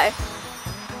Disco.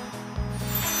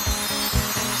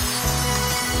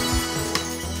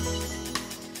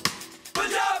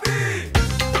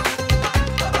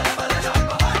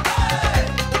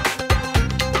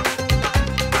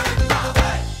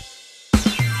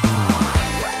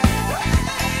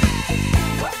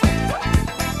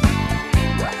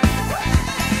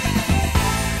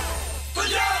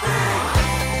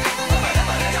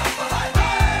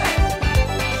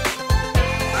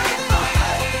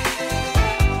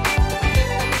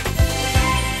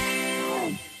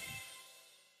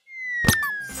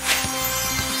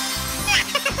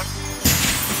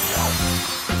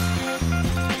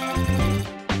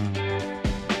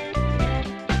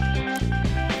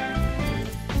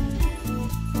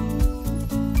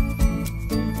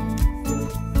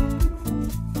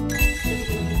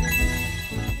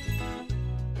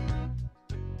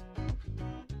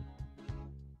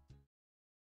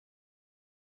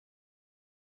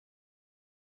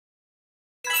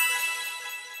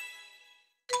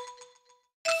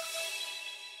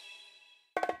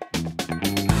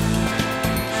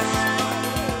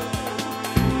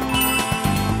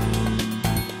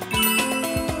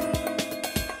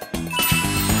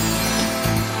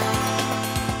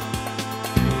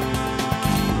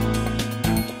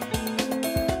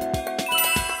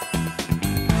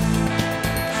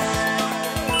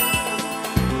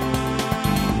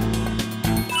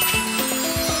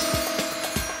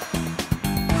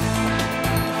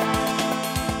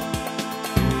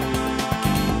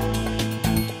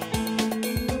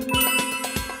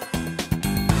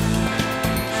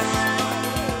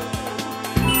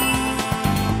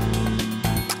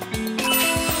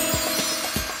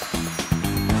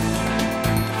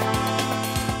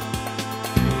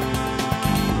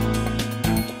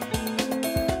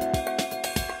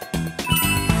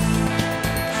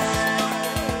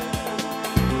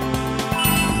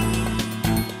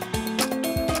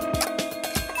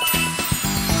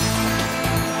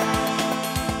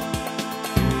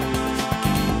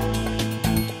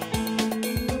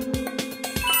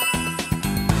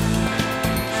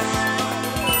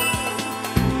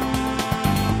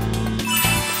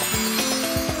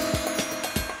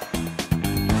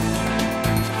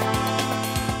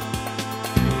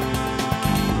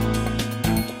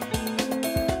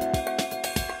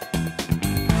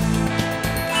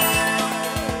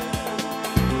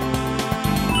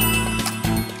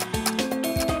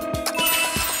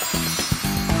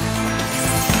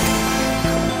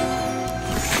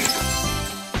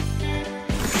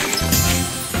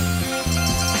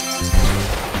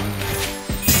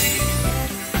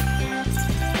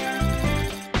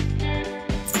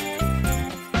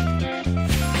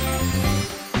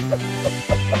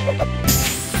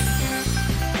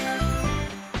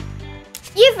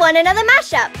 You've won another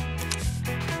mashup!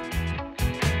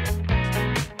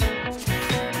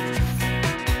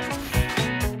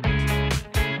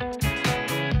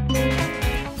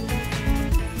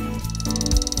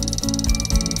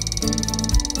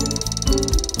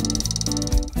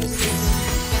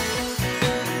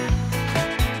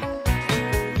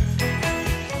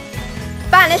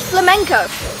 Spanish flamenco,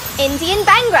 Indian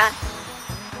Bhangra.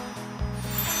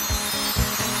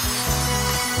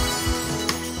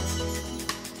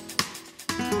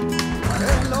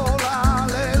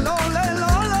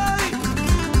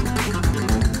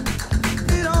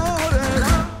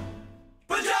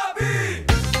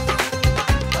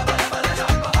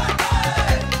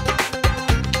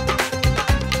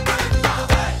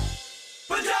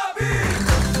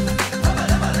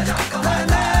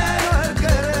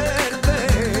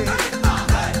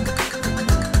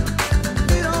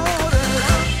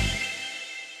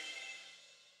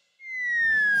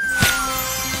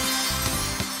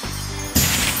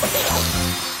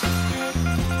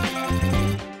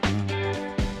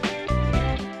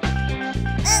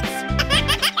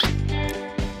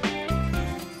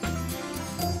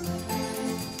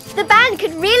 The band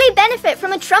could really benefit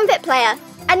from a trumpet player,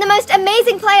 and the most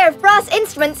amazing player of brass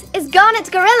instruments is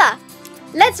Garnet Gorilla.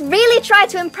 Let's really try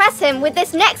to impress him with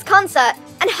this next concert,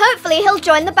 and hopefully he'll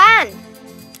join the band.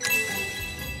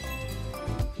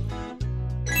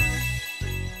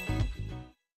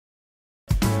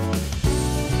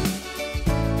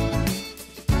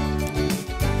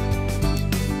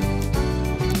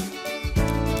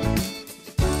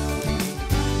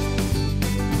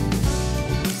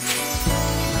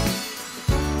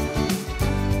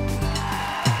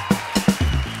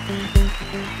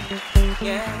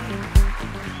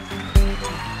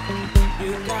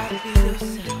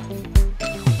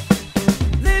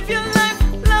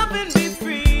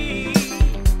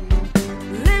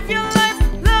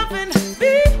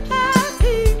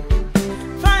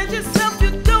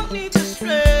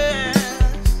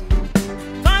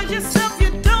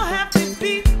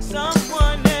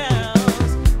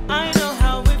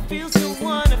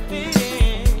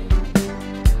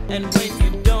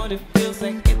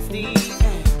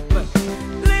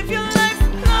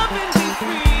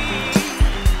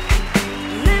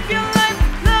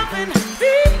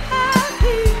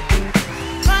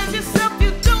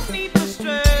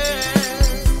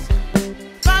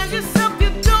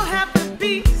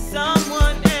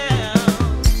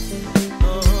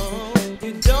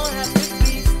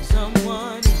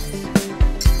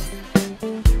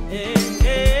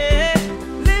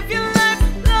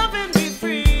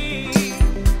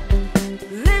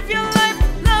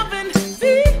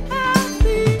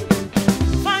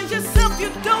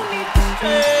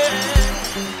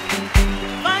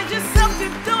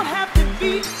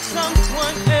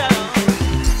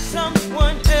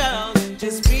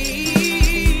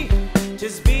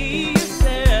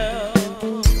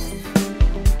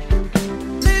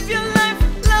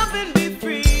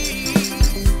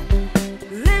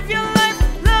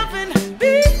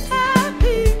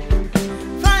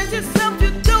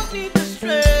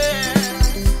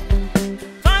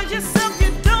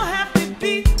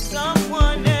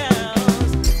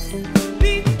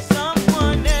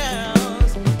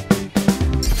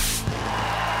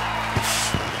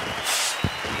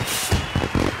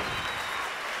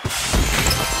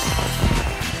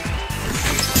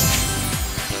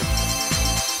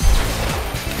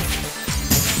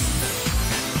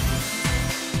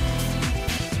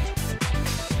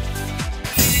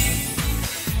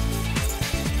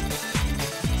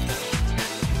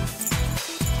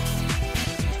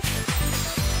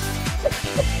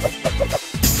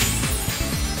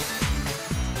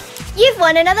 You've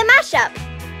won another mashup!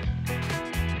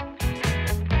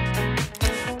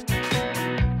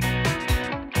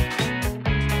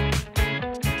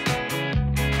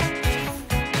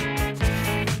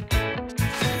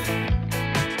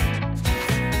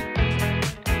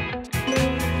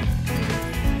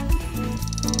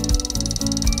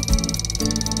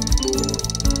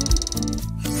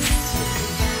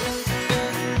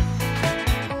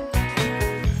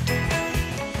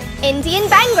 Indian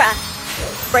Bhangra,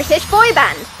 British boy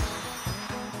band.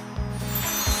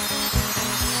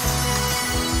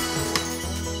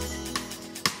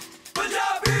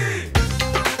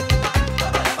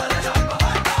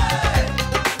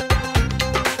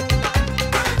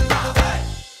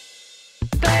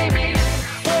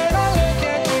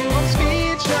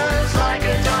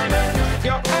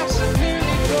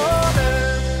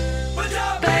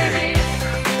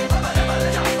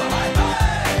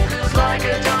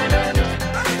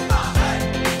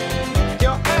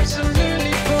 You're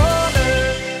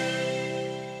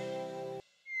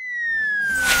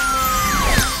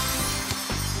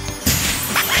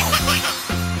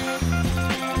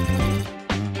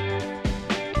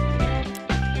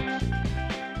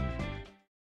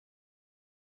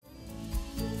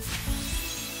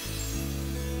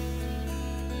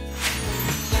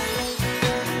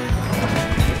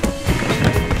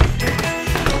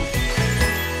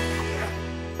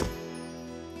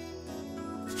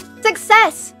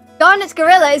Comet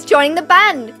Gorilla is joining the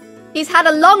band. He's had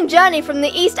a long journey from the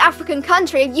East African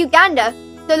country of Uganda,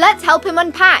 so let's help him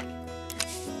unpack.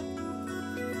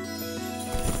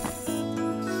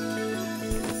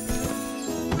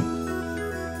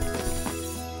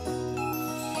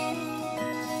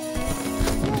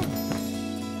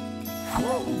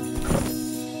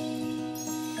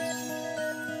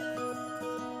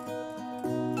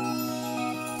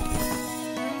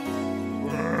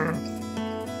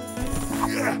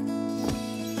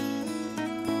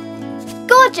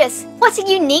 Gorgeous! What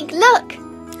a unique look!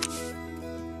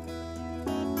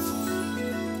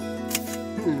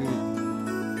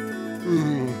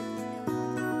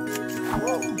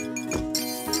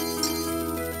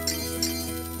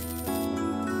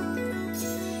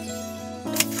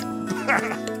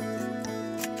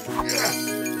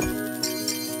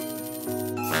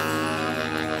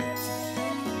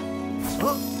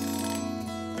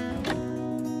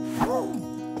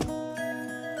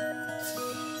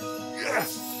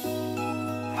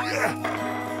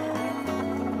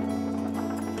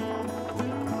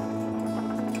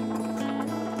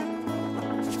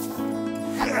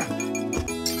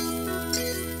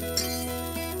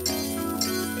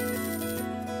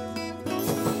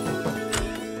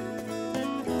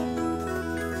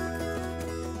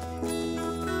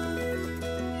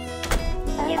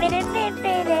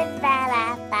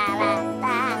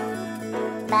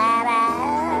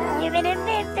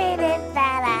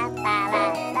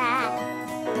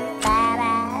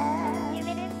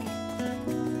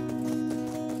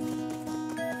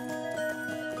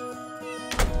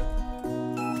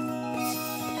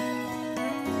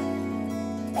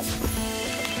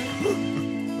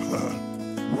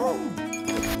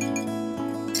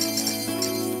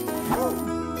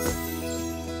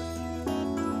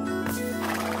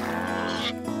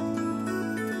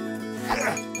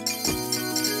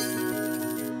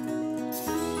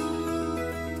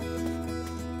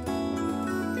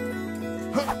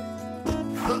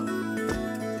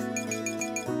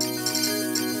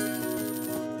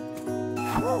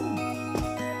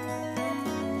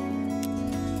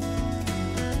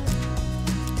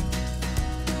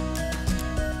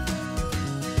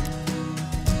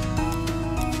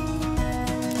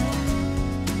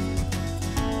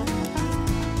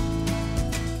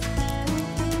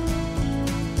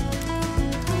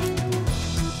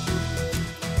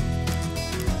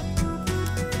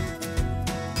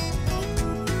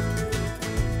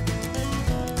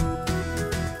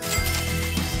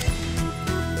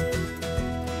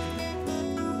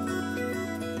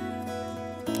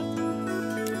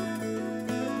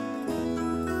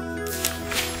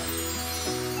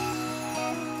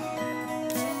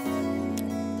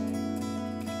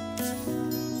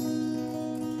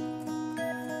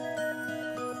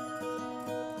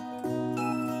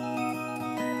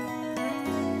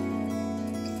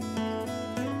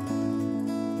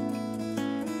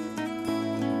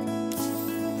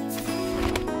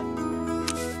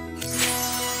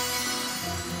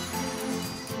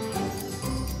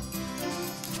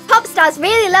 Popstars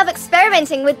really love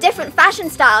experimenting with different fashion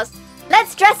styles.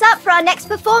 Let's dress up for our next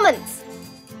performance.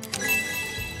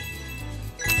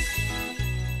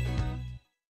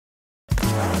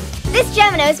 This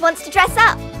Geminose wants to dress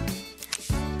up.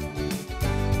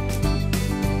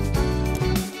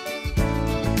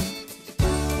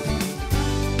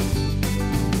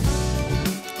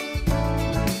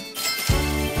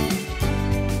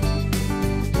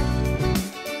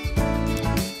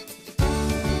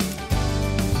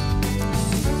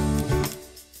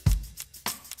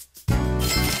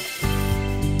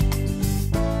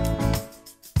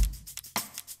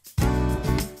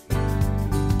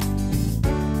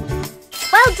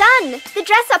 Well done! The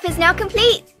dress-up is now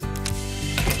complete!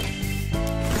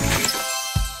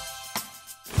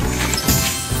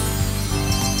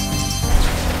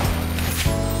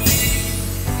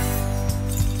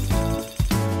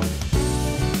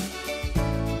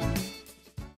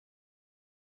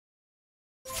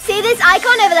 See this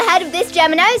icon over the head of this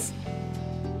Geminose?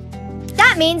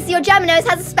 That means your Geminose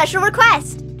has a special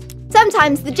request.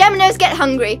 Sometimes the Geminose get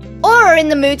hungry or are in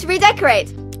the mood to redecorate,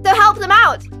 so help them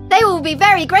out. They will be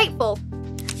very grateful.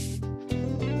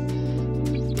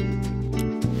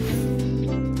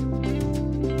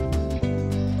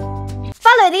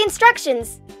 Follow the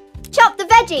instructions. Chop the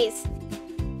veggies.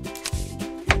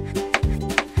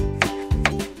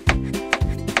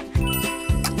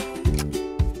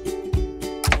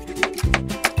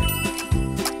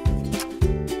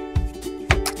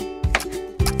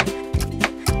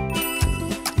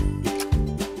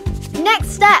 Next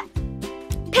step.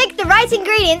 Pick the right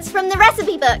ingredients from the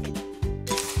recipe book.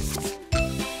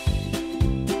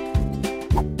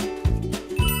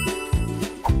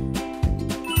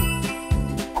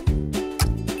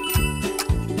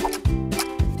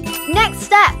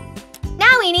 step.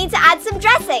 Now we need to add some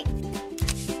dressing.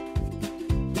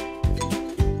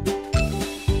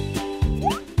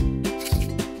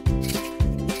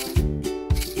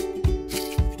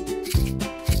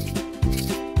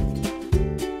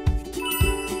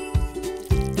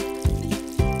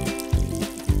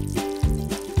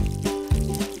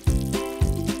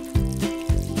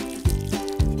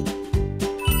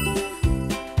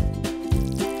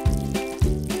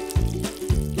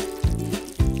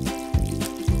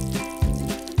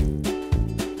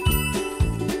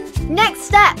 Next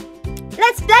step.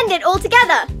 Let's blend it all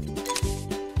together.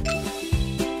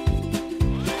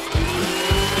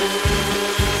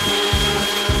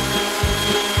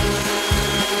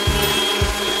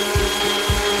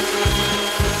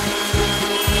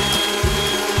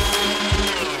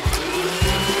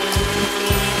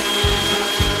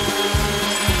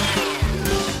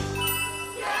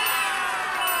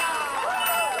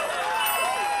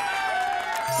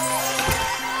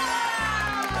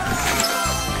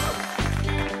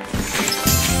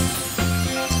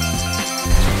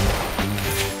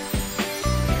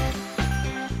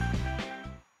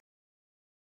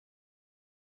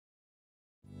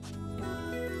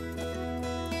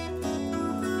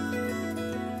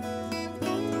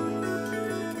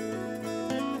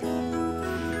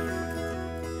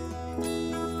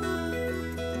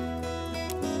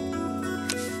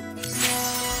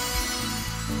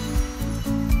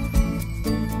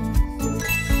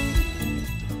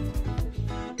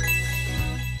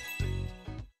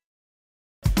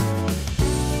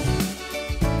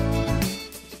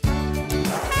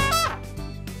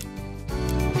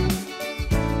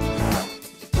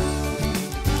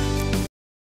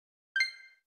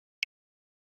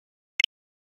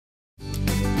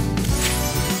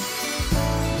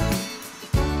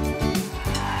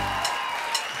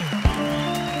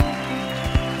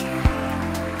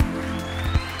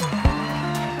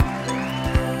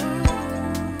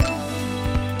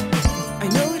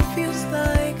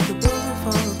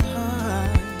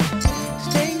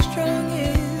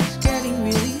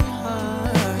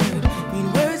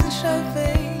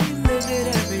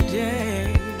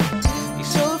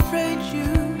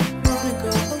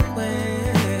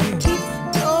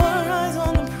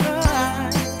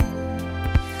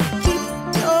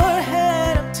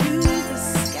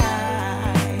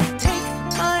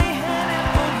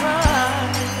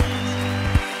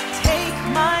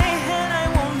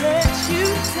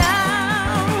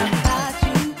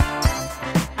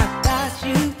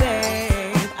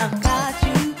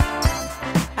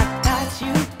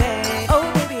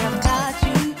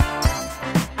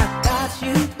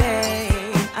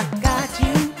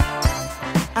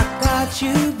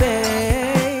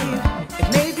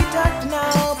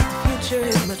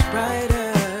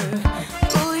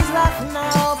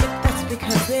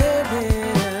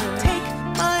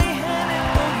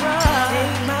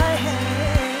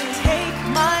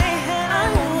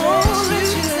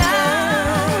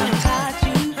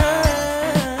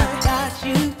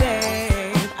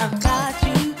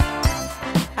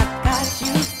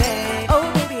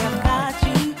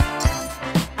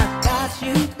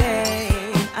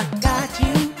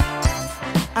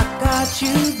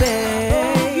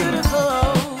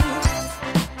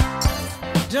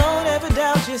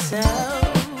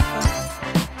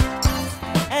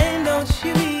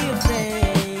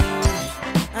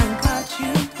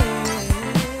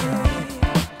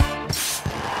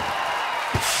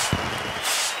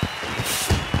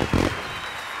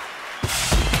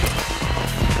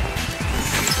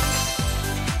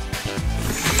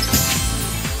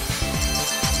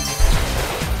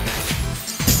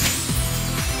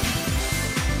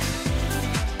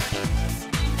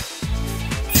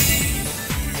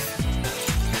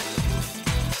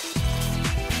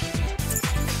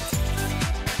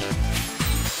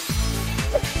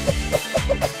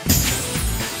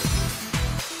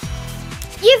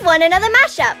 You've won another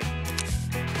mashup!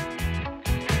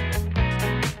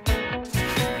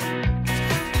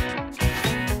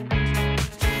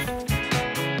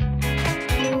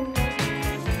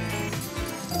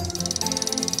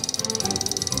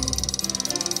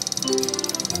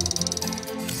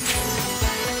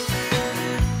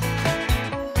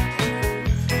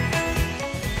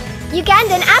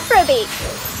 Ugandan Afrobeat,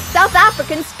 South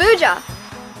African Spooja.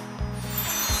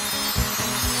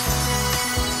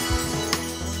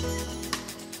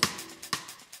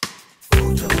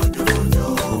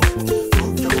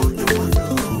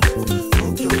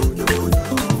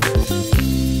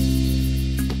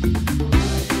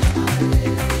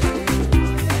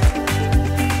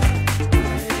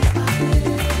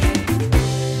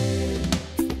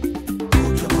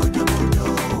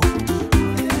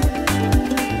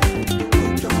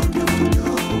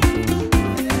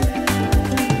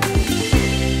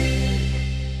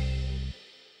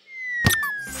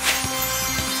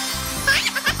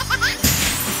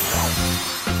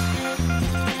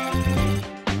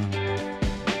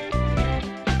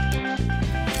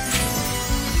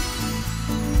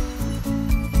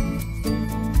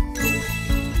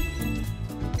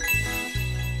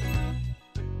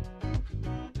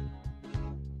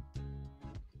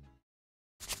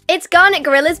 It's Garnet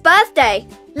Gorilla's birthday.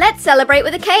 Let's celebrate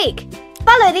with a cake.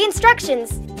 Follow the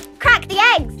instructions. Crack the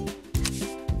eggs.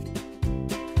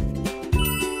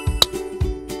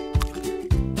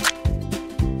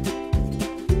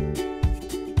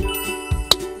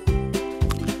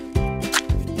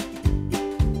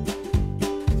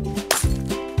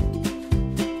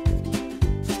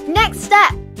 Next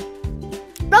step.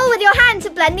 Roll with your hand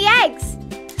to blend the eggs.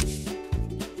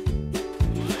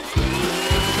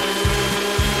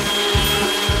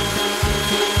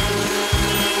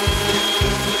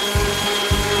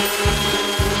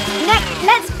 Next,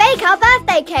 let's bake our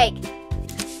birthday cake.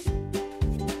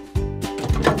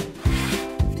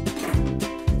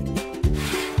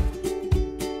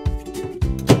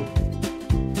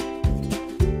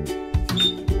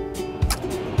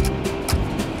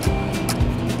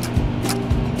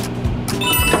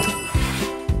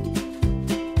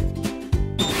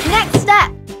 Next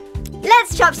step.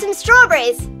 Let's chop some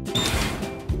strawberries.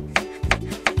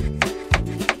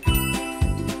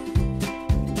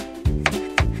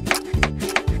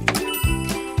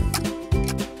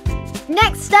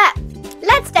 Next step.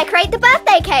 Let's decorate the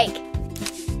birthday cake.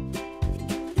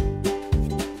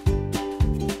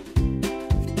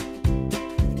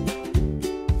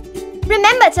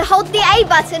 Remember to hold the A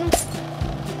button.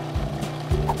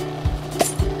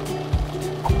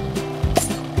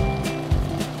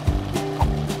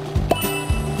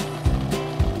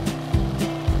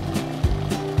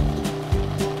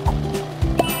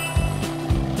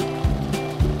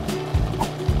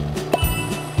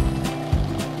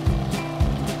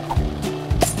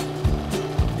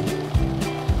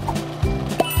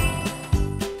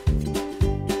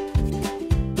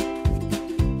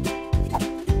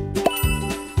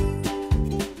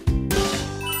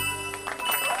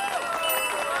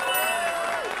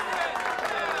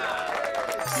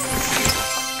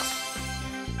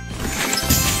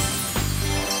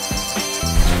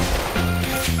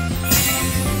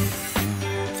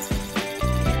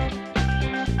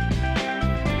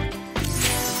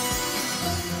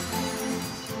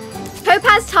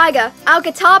 Topaz Tiger, our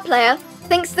guitar player,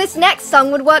 thinks this next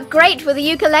song would work great with a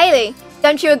ukulele.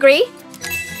 Don't you agree?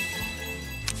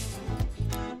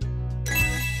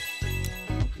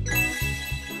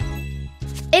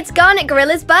 It's Garnet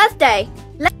Gorilla's birthday.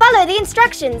 Let's follow the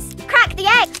instructions. Crack the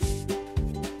eggs.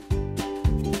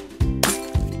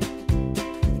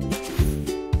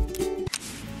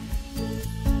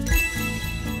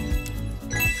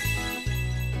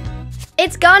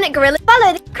 It's Garnet Gorilla.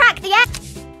 Follow the crack the eggs.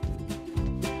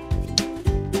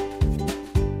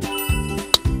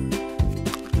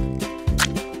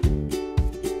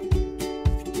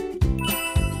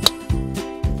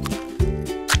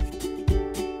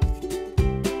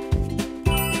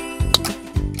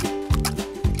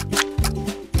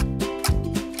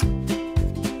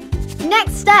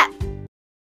 Next step.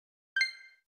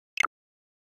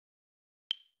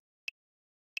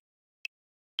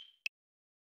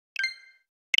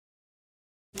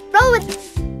 Roll with.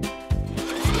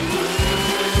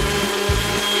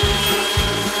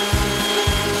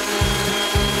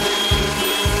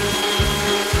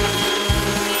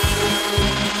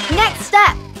 Next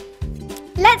step.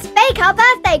 Let's bake our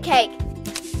birthday cake.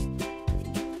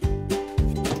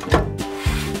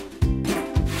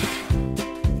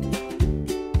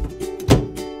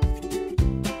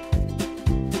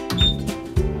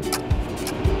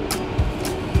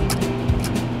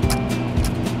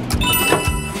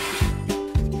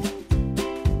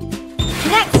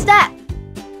 Next step.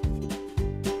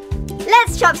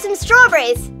 Let's chop some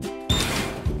strawberries.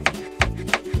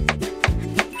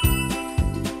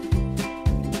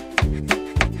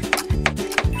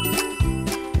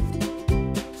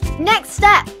 Next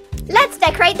step. Let's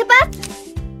decorate the birthday.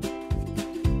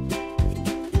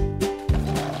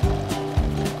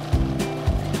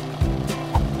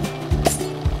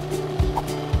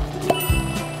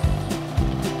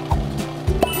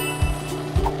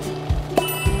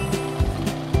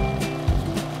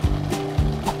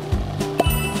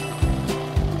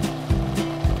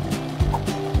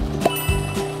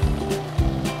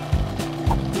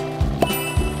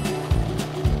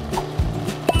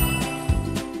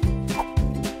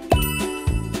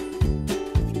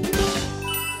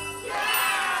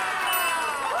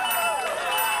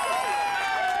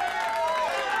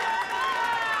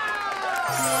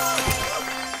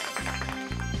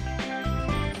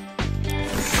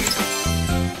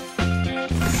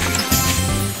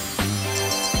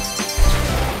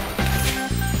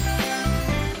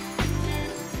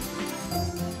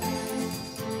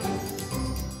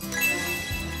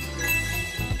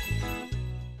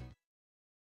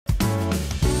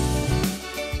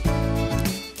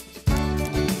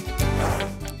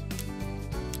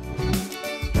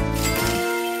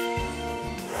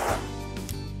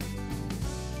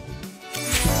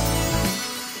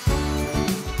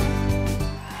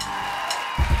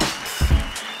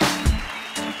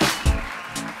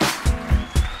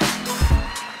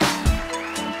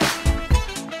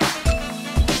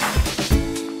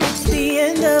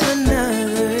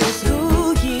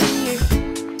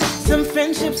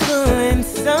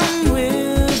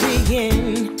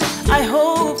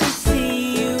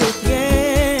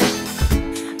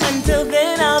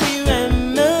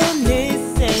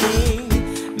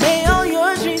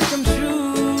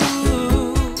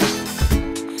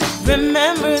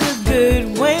 Remember the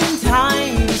good when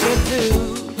times get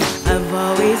through. I've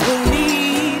always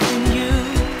believed in you,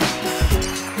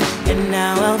 and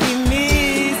now I'll be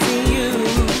missing you.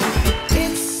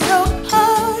 It's so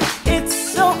hard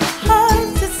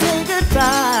to say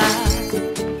goodbye,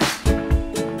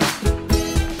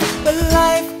 but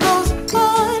life goes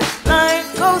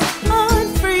on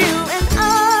for you and I.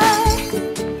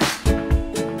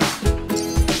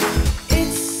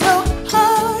 It's so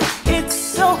hard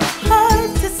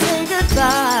to say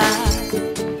goodbye,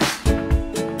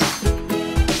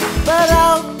 but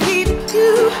I'll keep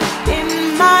you in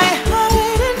my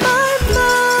heart and my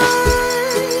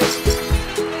mind.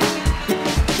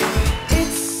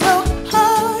 It's so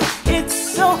hard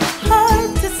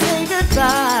to say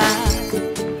goodbye,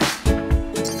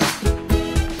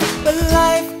 but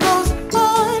life goes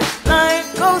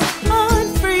on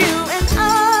for you and I.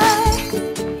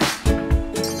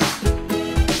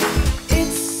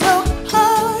 It's so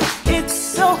hard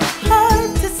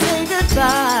to say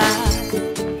goodbye,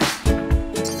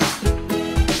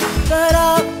 but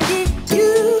I'll keep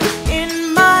you in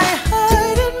my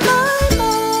heart and my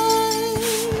mind.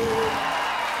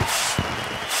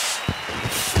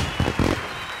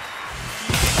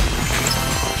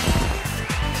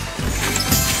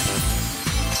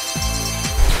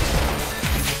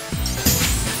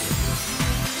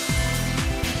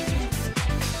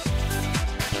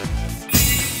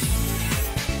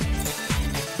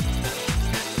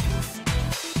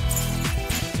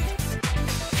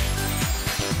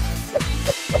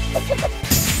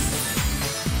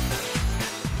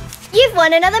 You've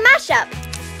won another mashup!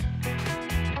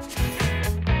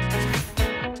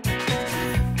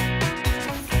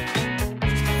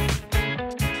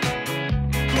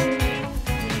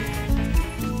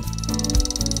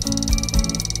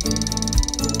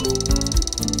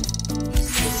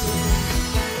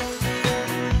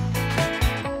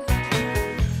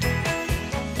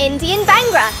 Indian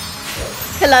Bhangra,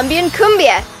 Colombian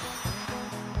Cumbia,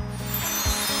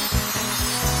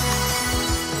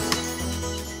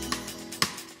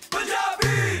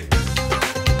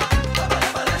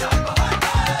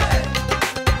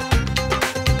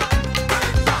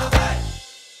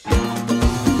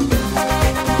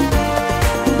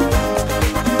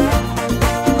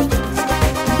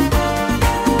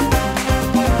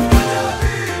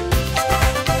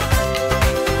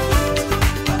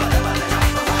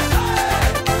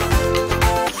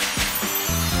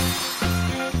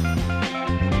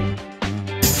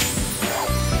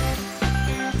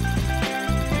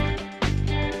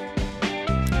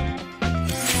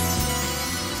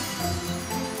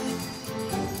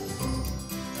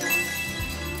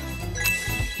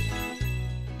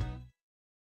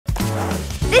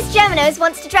 This Geminose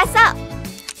wants to dress up.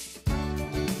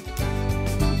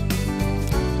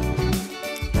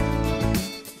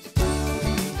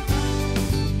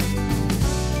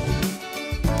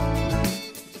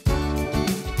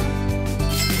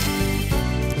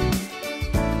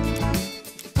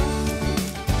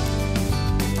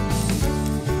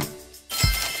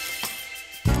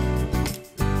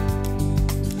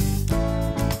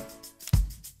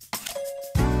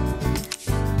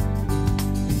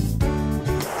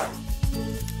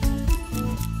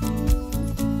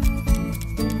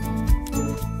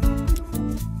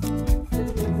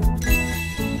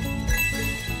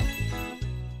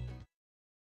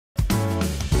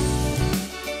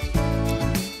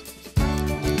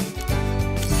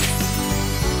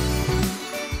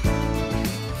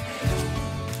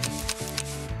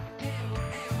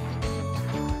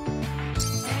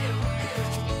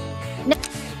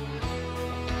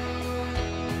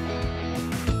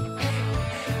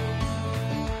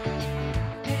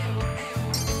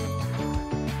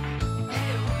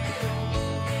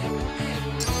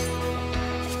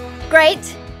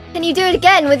 Great. Can you do it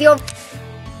again with your...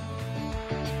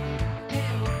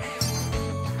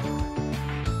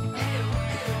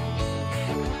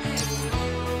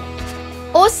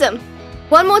 Awesome.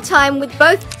 One more time with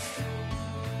both...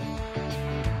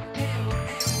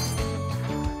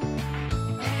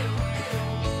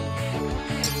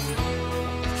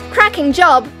 Cracking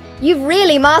job. You've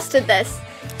really mastered this.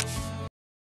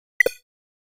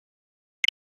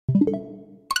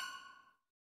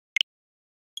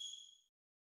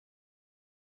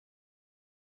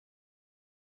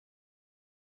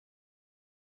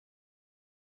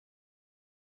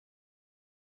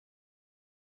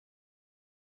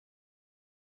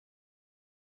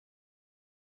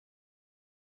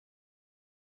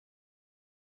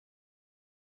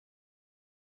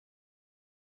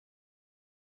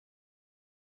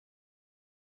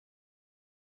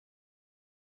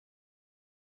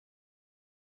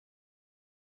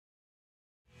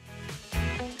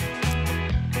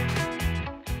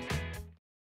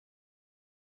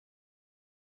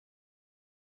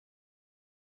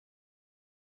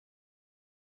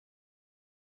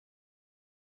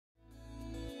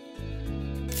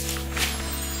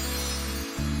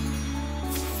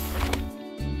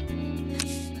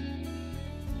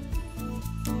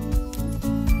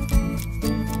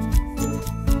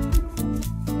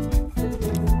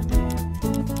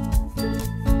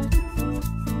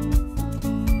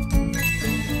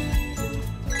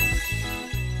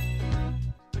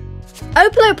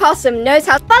 Opal Opossum knows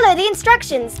how to follow the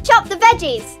instructions. Chop the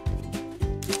veggies.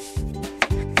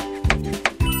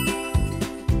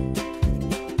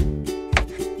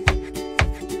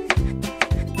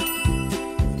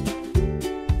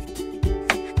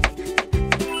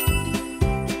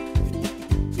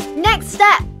 Next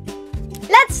step.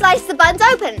 Let's slice the buns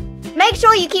open. Make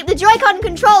sure you keep the Joy-Con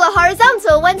controller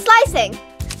horizontal when slicing.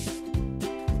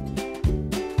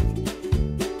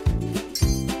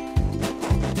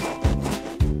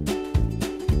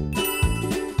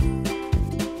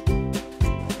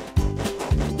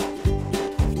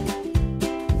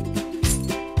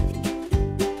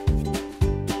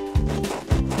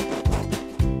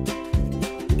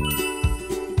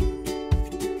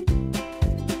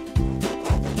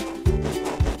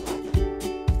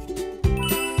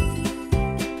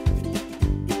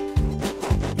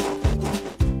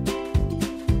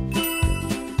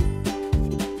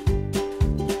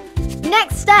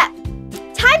 Next step.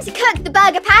 Time to cook the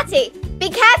burger patty. Be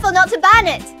careful not to burn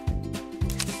it.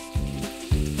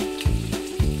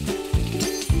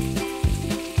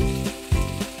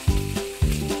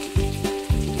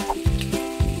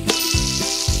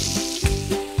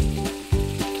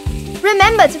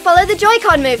 Remember to follow the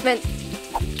Joy-Con movement.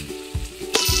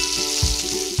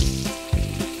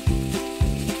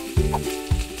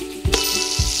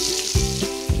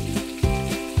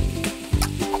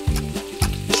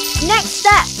 Next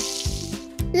step.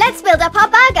 Let's build up our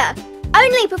burger.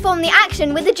 Only perform the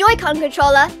action with the Joy-Con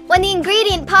controller when the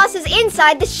ingredient passes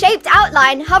inside the shaped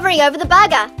outline hovering over the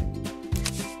burger.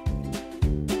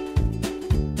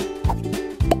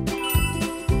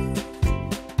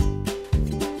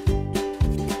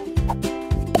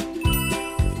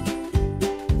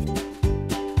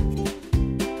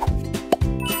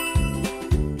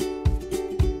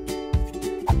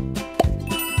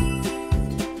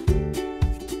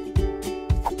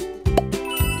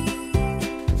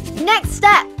 Next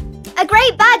step. A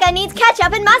great burger needs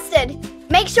ketchup and mustard.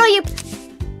 Make sure you...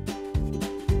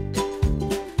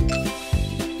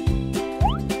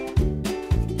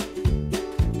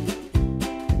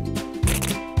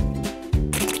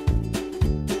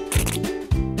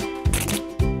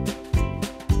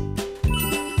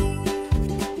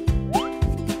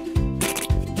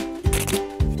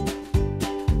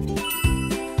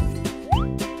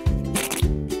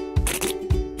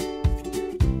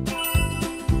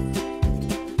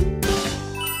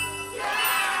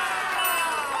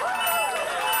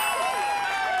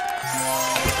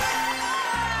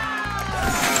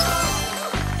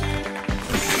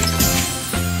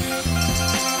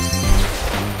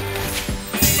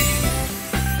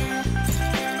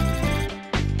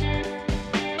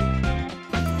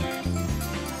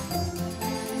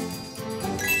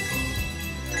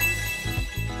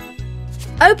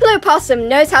 Opal Opossum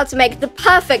knows how to make the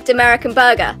perfect American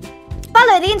burger.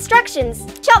 Follow the instructions.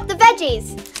 Chop the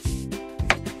veggies.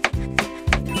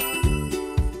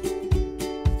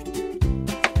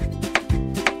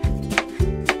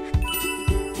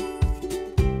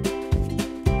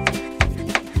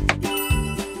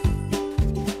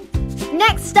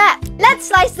 Next step. Let's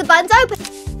slice the buns open.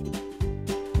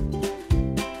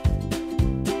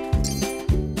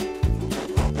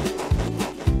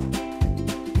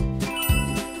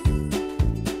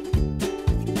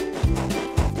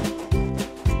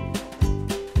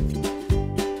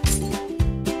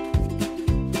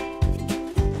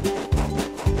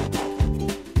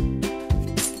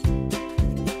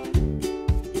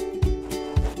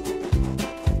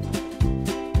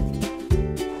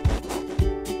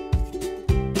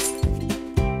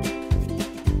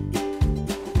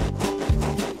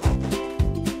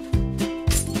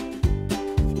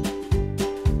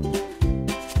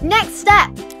 Next step.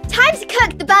 Time to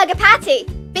cook the burger patty.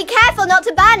 Be careful not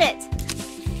to burn it.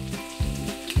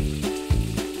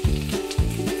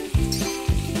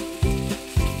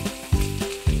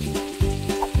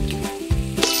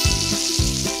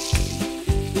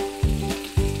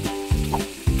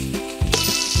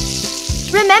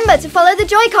 Remember to follow the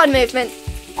Joy-Con movement.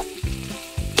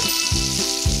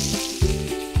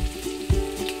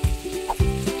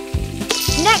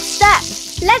 Next step.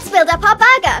 Let's build up our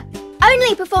burger.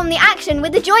 Only perform the action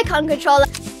with the Joy-Con controller.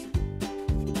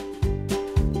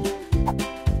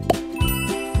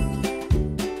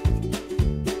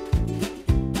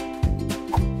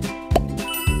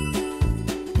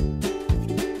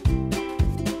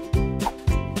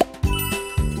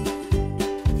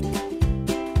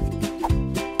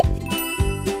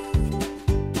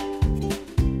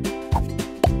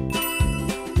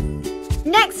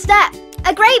 Next step.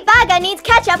 A great burger needs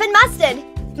ketchup and mustard.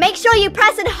 Make sure you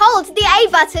press and hold the A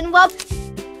button while...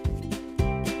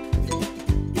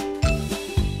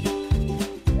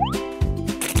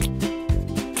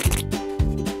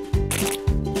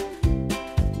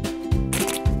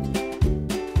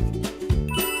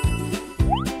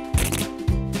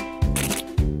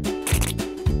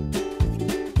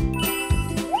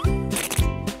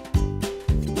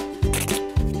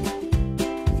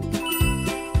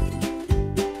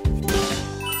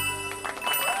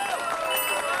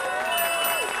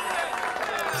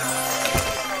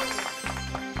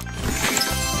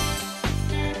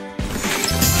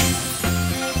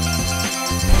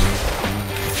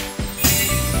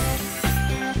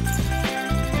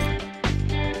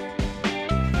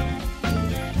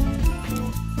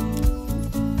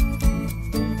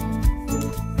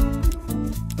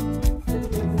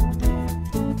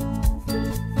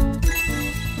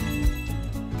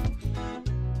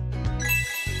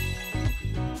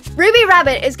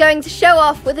 Rabbit is going to show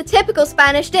off with a typical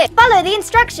Spanish dish. Follow the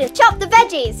instructions. Chop the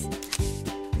veggies.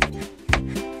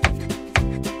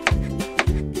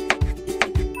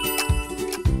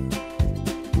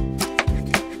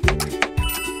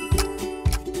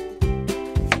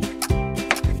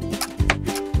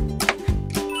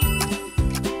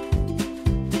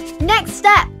 Next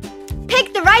step.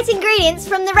 Pick the right ingredients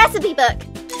from the recipe book.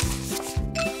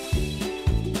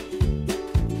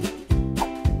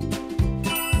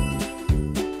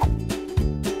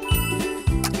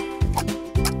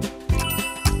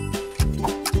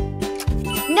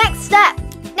 Next step.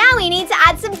 Now we need to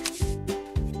add some...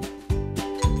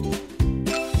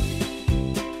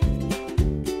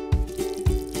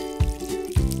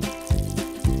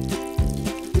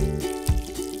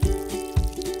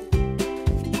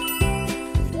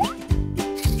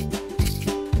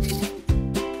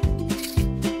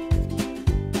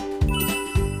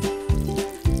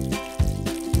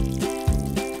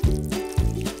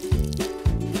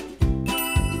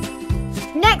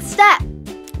 Next step.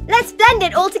 Let's blend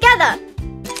it all together.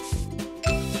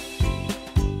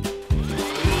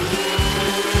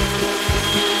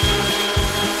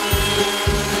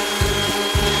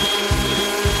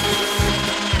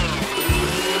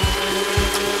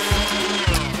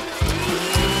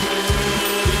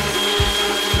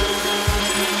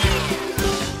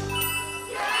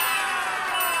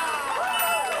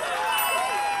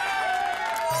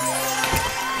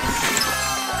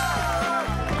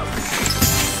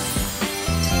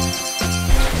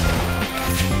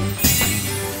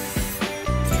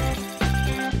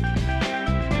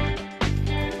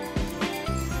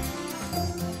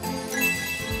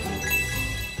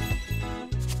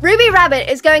 Ruby Rabbit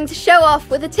is going to show off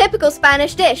with a typical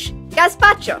Spanish dish,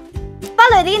 gazpacho.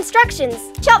 Follow the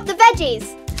instructions. Chop the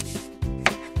veggies.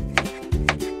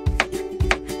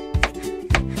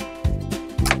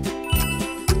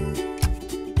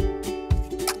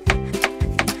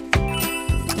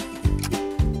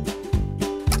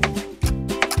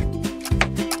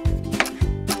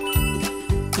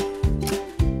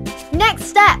 Next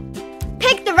step.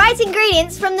 Pick the right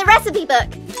ingredients from the recipe book.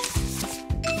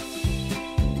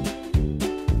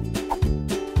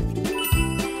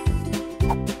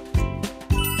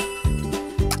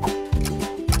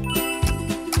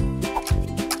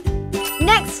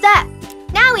 Next step.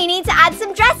 Now we need to add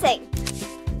some dressing.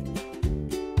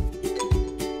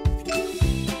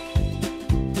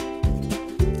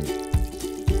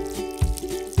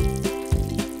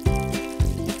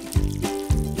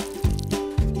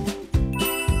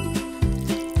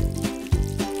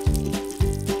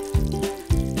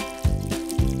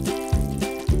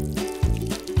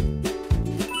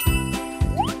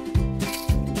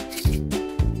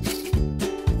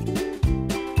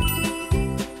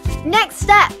 Next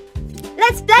step.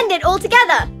 Let's blend it all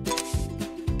together.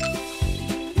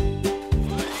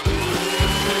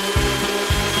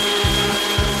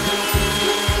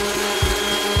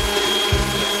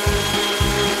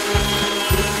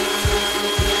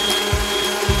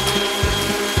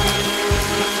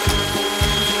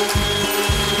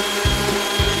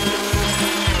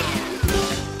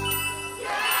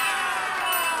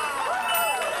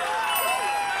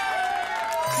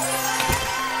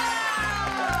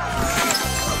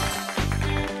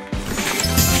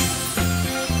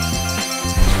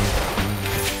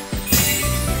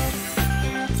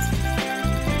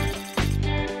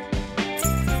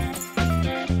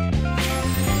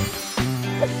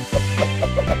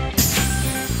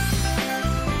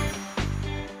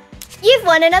 You've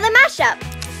won another mashup!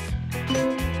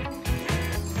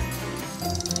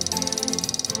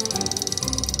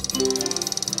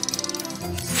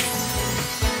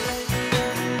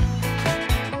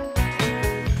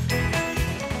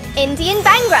 Indian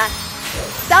Bhangra,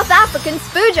 South African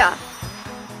Spooja,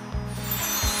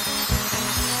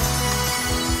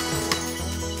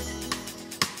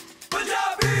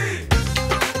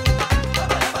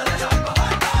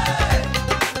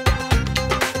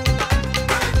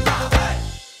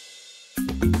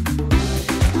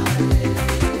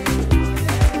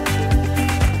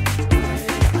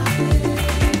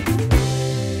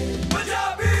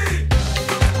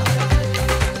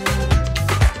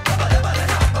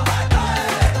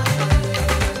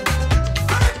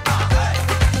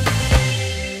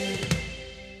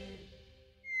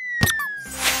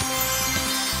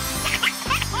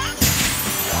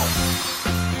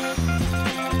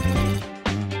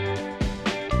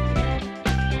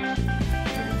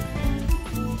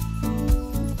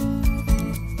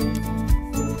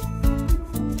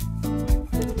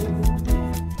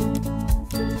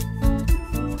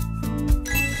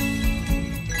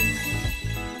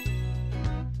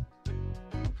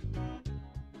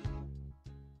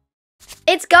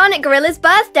 It's Garnet Gorilla's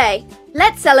birthday.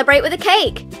 Let's celebrate with a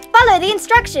cake. Follow the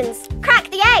instructions. Crack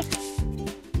the egg.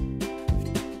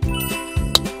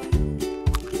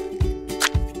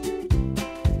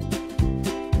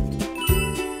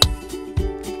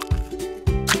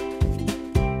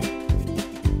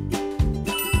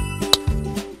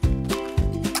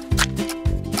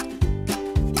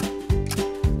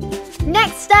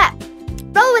 Next step.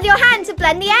 Roll with your hand to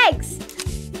blend the eggs.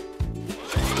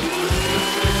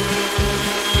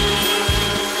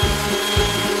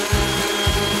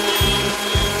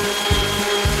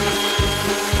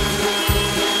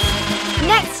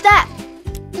 Next step.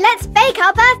 Let's bake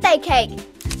our birthday cake.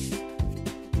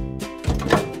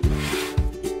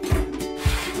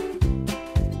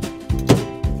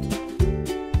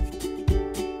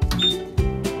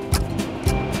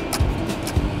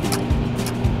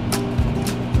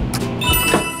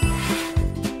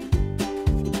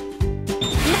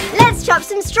 Let's chop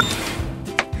some straw.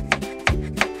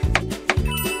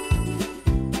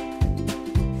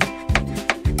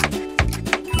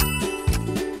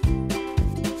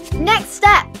 Next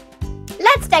step.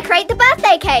 Let's decorate the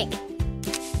birthday cake.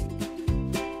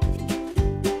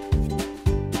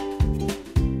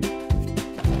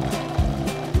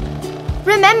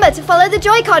 Remember to follow the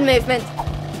Joy-Con movement.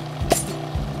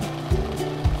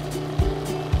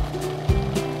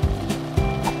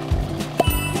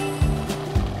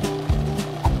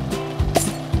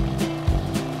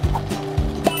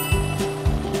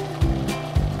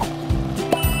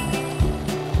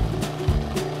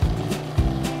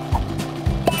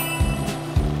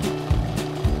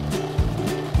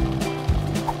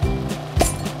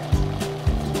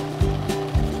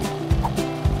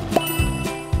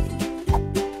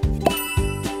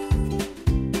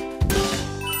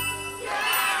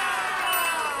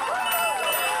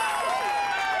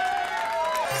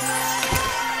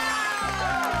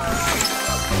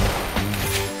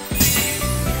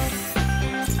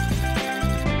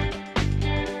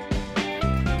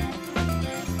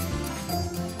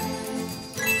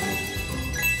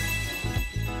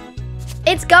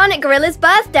 It's Garnet Gorilla's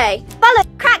birthday. Follow,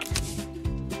 crack.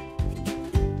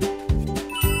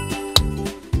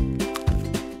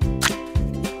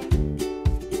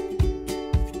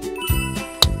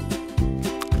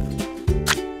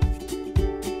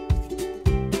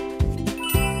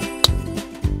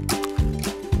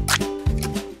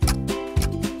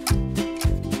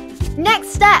 Next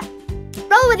step.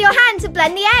 Roll with your hand to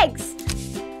blend the eggs.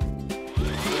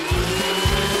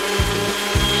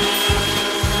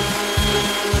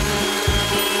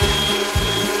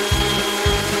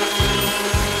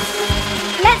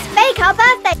 Let's bake our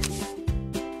birthday.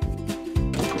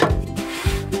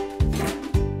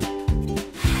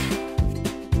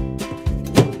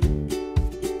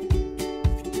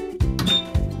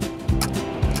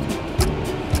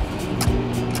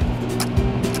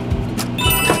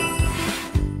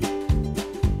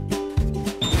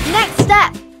 Next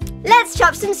step. Let's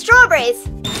chop some strawberries.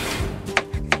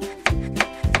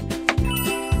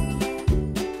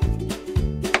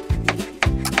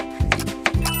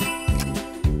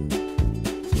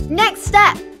 Next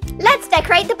step. Let's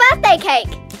decorate the birthday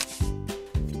cake.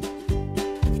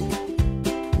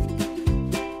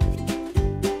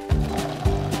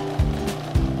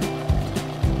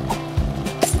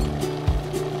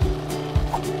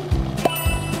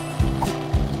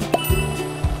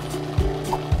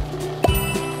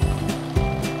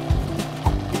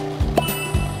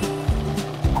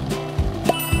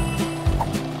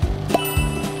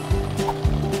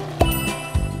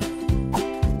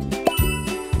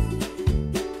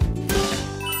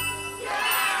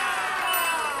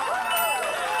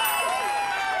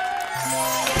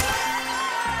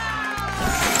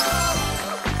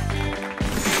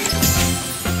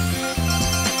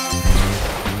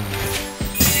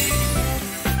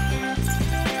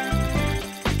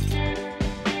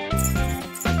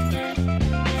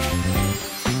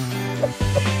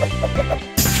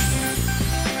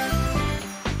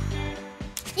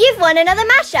 You've won another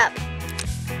mashup.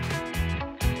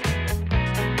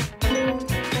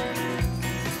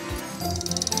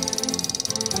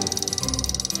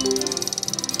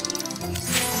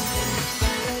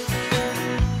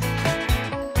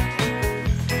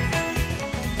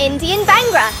 Indian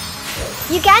Bhangra,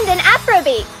 Ugandan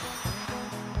Afrobeat,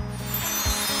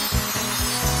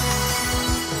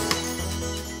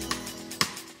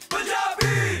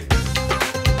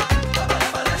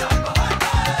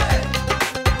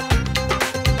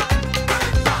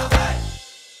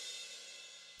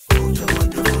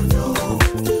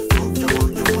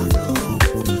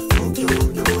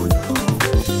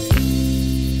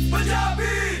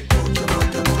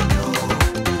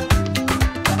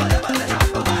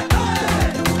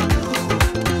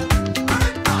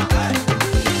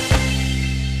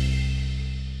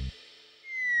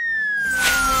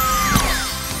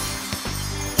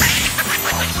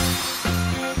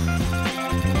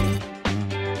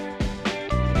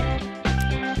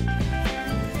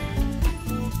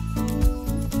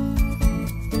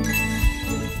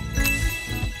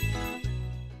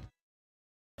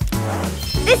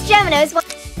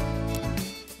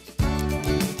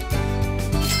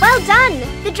 Well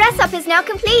done! The dress-up is now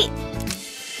complete.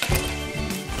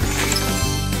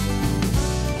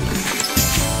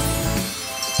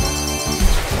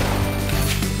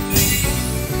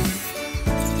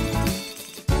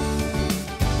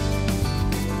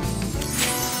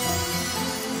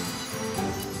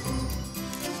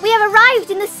 We have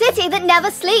arrived in the city that never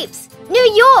sleeps.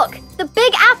 New York, the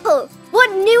Big Apple.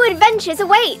 What new adventures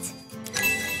await?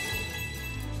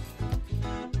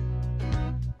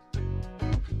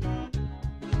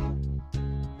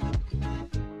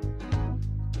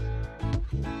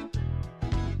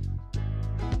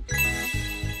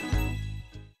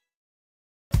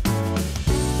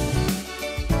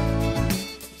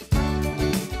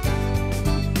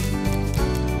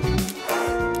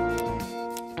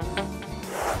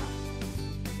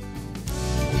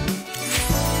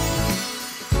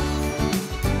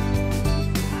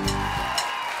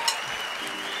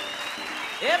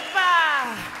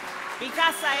 ¡Epa! Mi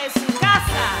casa es su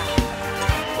casa.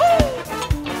 Woo!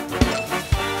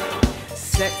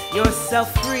 Set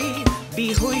yourself free.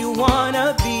 Be who you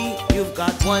wanna be. You've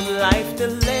got one life to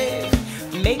live.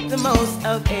 Make the most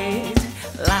of it.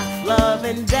 Laugh, love,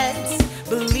 and dance.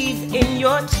 Believe in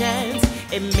your chance.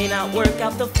 It may not work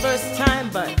out the first time,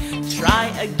 but try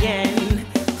again.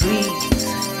 Please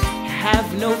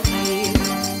have no fear.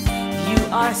 You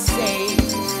are safe,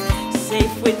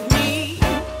 safe with me.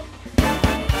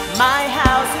 My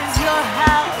house is your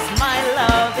house, my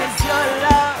love is your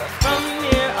love. From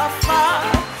near or far,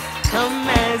 come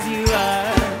as you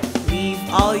are. Leave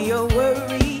all your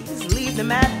worries, leave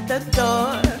them at the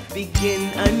door. Begin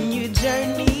a new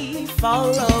journey,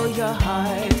 follow your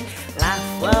heart.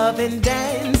 Laugh, love, and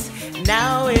dance,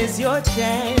 now is your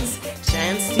chance.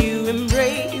 Chance to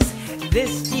embrace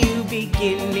this new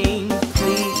beginning.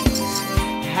 Please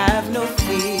have no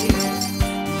fear,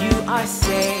 you are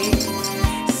safe,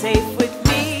 safe with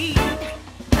me.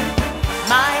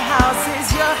 My house is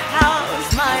your house,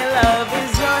 my love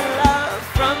is your love.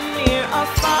 From near or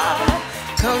far,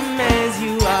 come as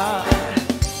you are.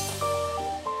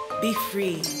 Be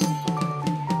free,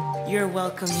 you're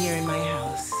welcome here in my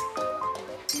house.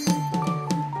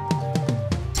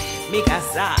 Mi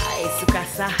casa es su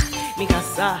casa, mi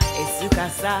casa es su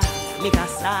casa, mi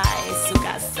casa es su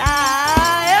casa.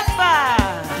 Epa!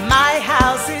 My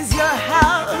house is your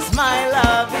house, my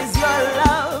love is your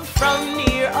love. From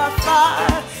near or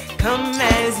far, come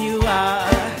as you are.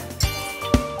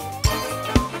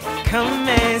 Come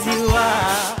as you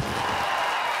are.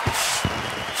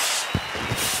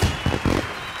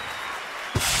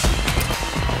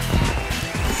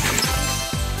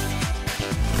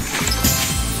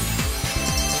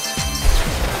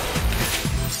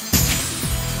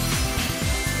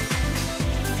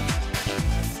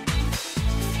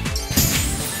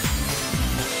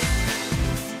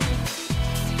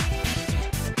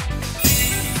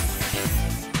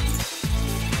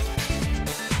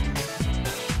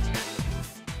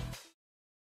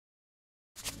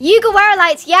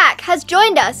 Yugawaralite Yak has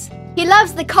joined us. He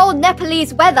loves the cold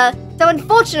Nepalese weather, so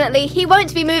unfortunately he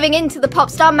won't be moving into the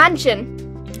Popstar mansion.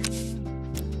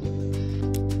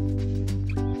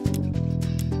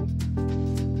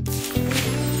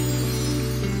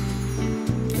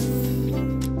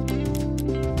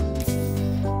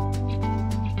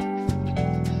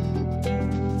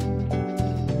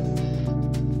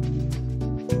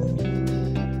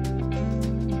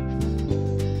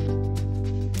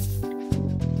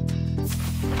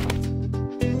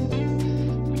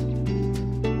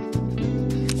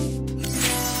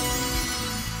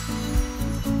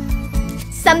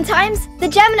 Sometimes, the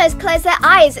Geminose close their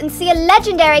eyes and see a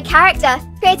legendary character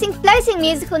creating floating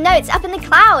musical notes up in the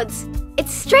clouds.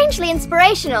 It's strangely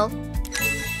inspirational.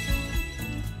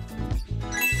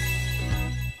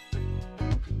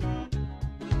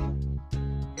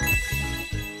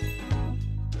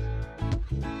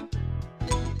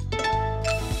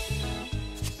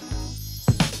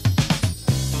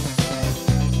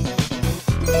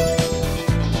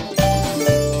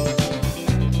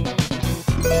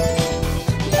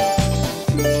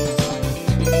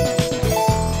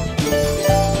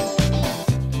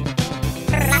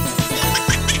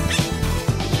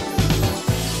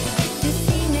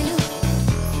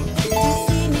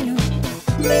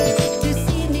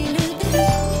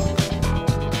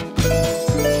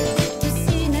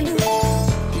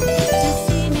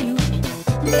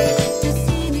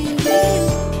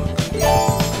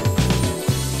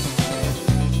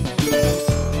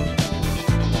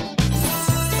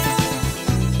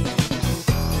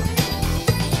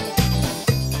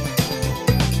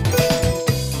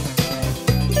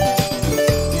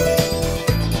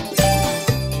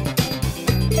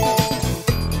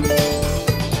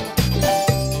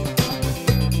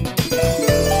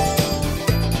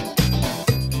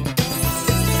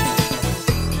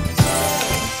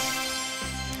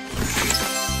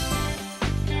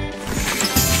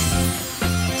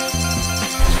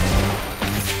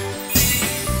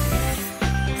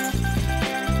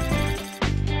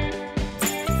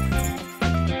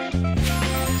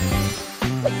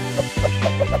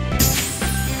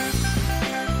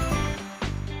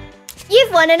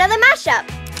 won another mashup!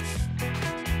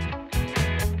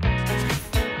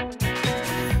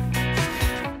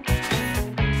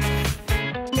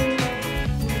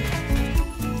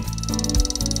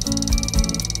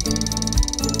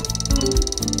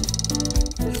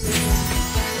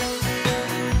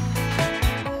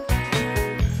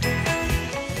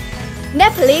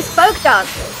 Nepalese folk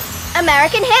dances,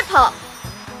 American hip-hop.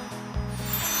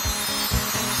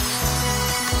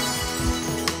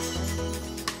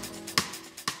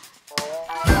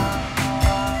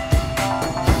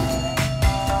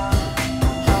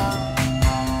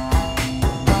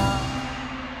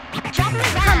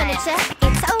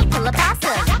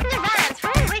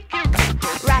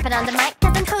 Rapping on the mic,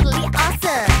 cause I'm totally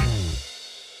awesome.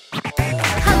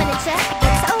 Coming at ya,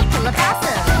 it's so full of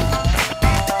awesome.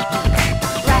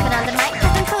 Rapping on the mic,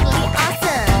 cause I'm totally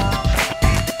awesome.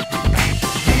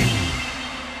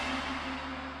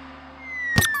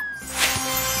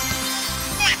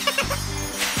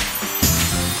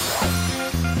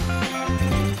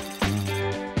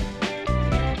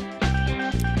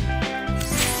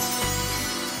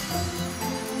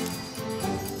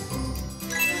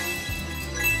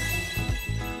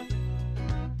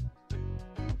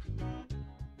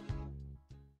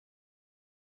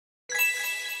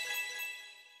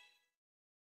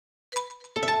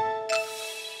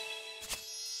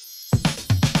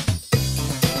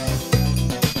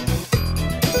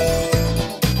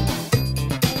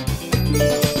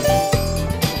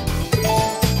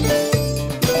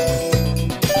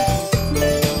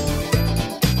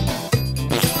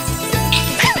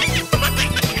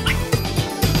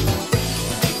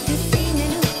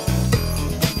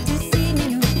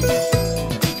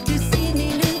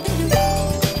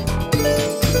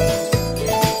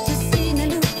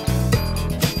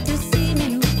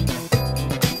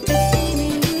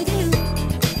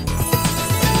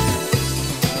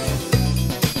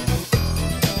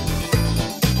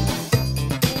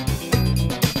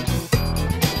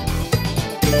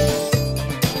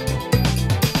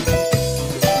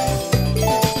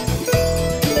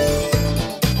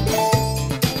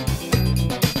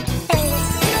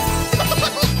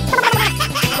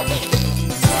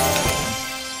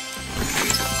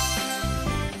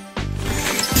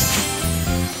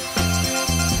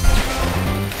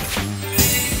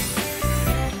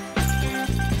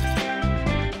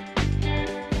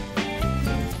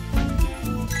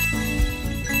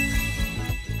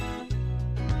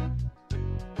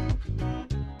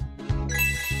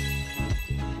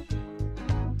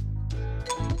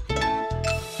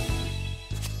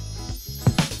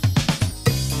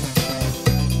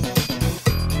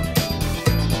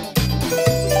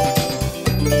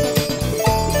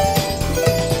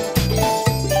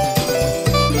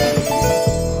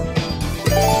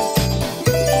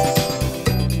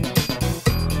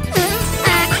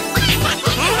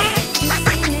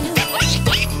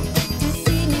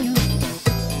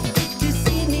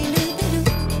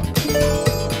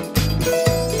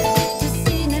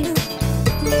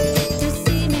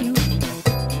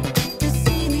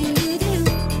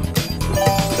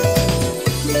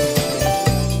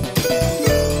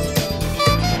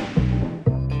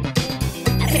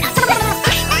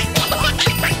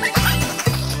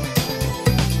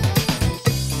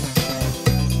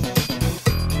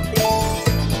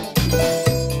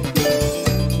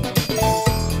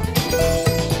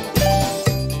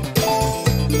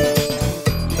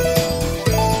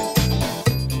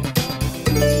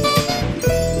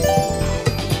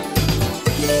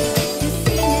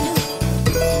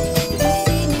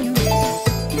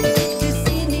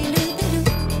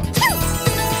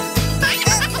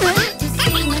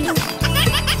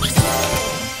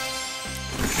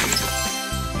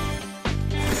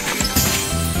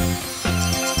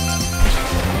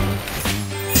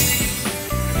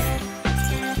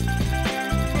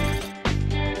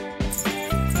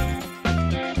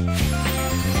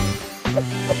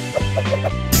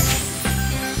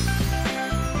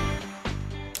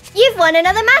 You've won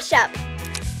another mashup!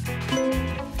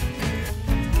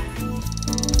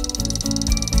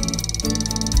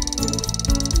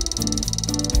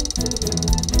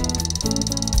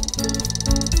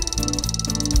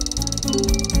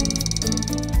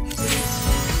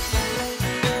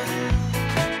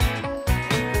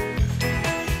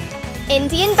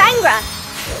 Indian Bhangra,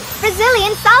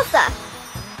 Brazilian Salsa.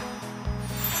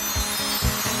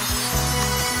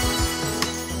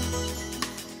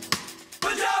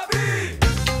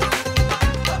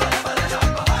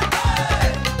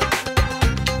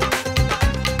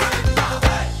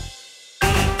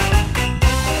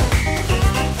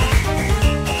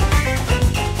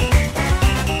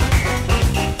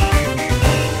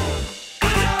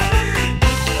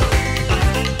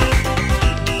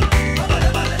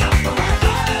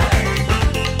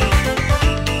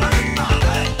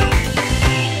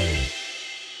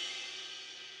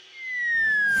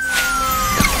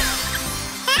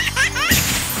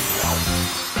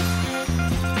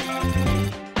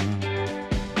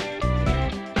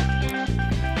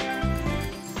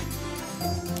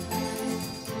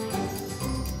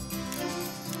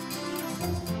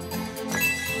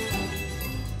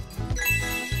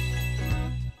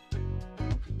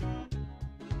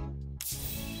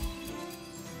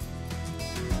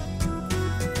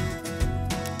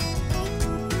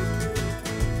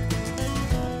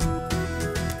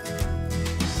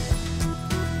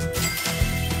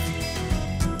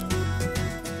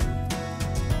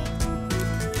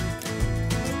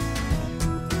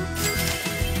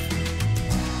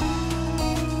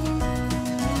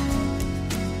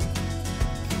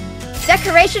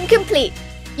 Decoration complete.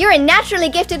 You're a naturally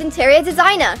gifted interior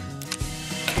designer.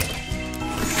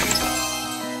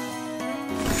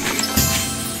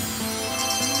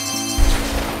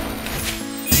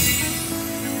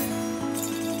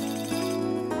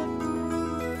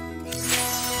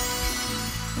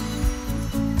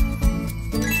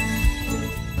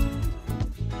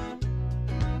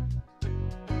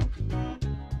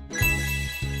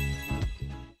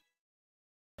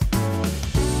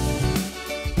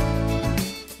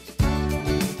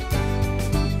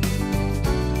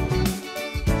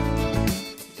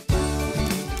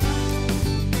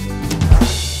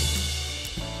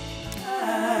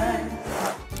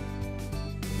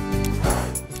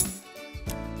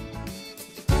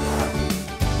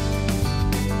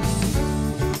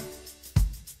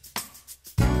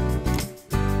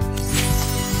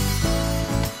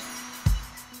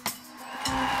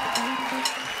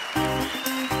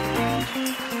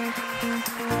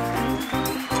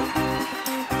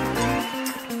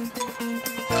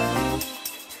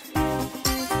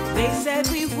 They said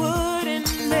we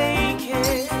wouldn't make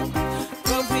it,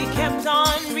 but we kept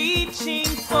on reaching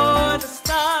for the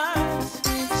stars,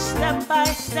 step by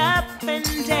step and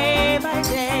day by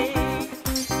day,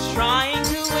 trying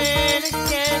to win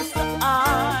against the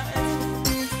odds.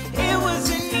 It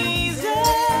wasn't easy,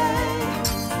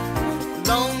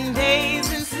 long days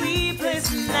and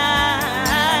sleepless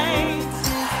nights.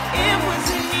 It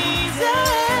wasn't easy,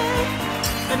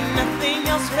 but nothing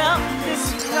else felt this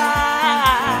right.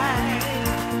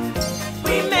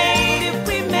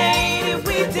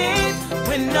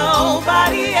 When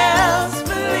nobody else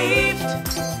believed.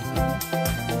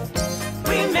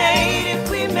 We made it,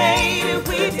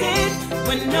 we did.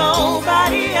 When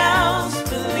nobody else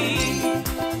believed.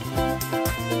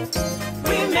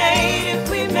 We made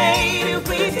it,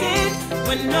 we did.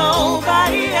 When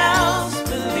nobody else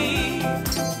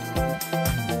believed.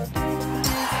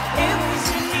 It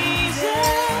wasn't easy,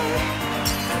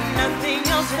 nothing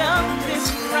else felt this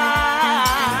right.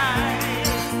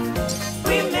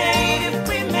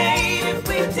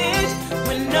 Did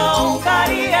when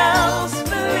nobody else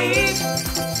believed.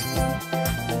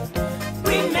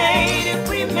 We made it,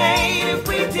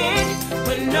 we did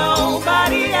when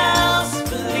nobody else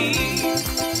believed.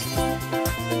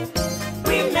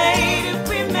 We made it,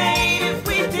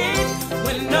 we did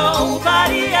when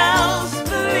nobody else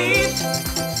believed.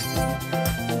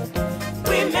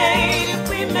 We made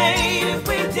it,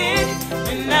 we did,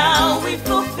 and now we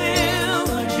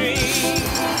fulfill our dreams.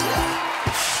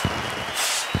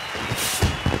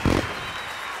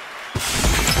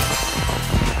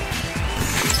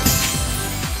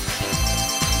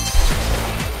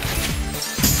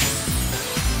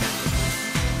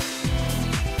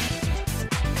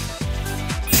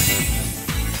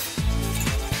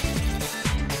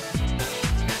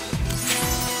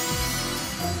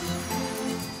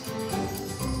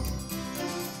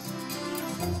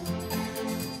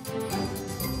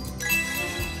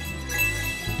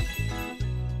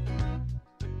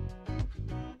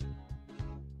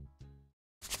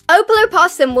 Opal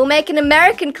Opossum will make an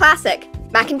American classic,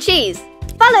 mac and cheese.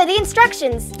 Follow the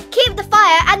instructions. Keep the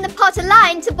fire and the pot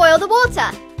aligned to boil the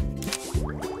water.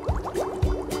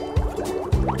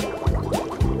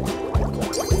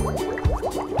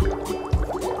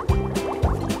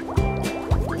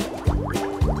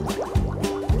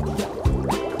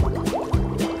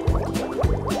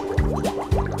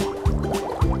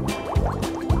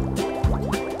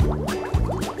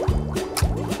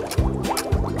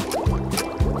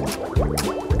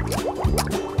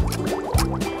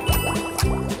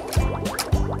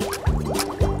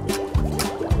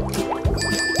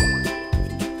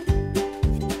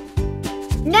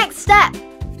 Next step.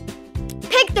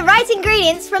 Pick the right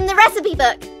ingredients from the recipe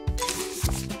book.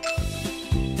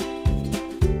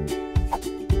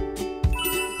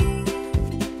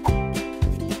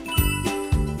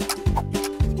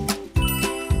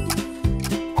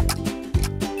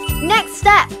 Next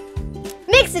step.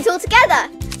 Mix it all together.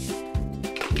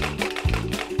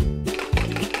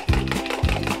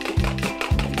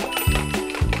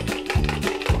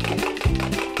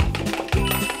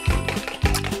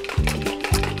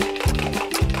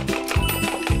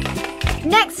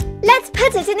 Next, let's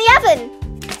put it in the oven.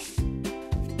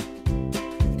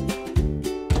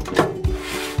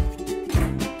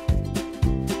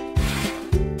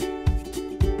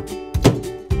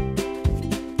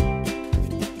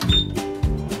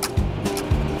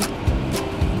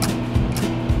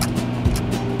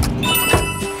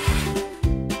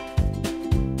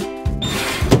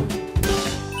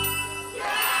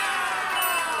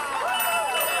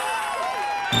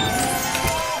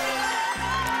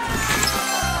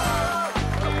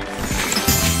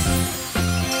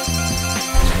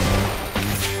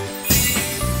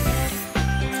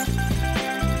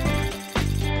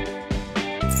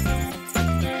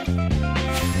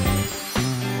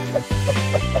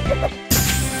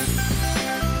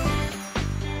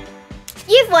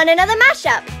 want another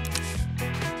mashup?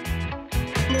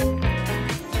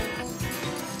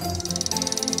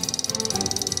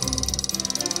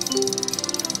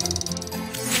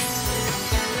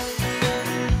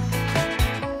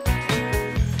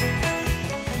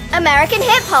 American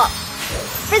hip hop,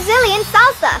 Brazilian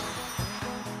salsa,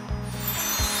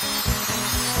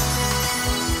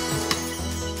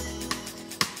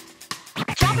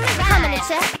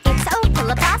 It's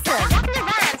Opal Possum.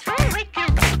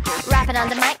 Rapping on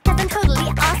the mic cause I'm totally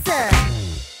awesome.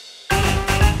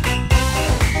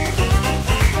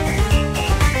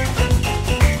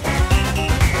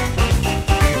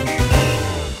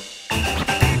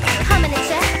 Coming at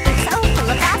ya, it's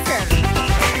Opal Possum.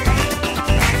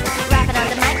 Rapping on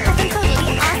the mic cause I'm totally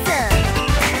awesome.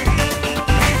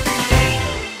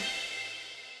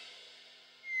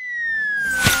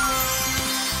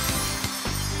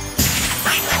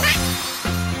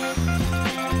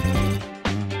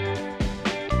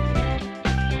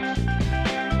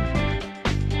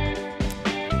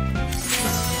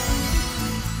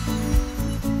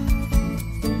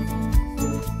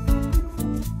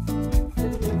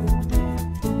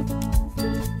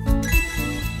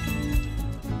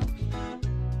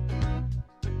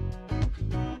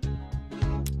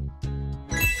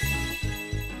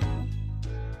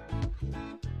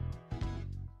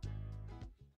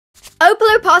 Opal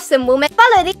Opossum will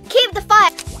follow the keep the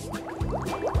fire.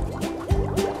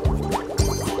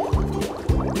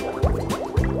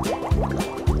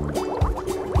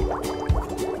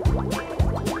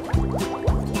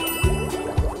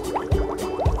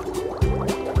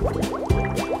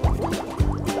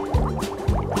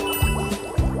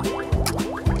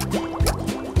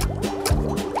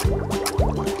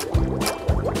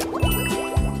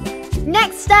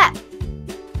 Next step.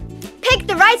 Pick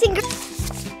the right ingredient.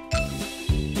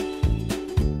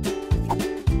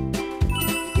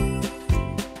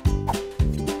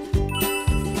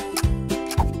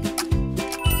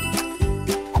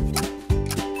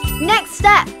 Next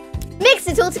step, mix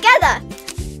it all together.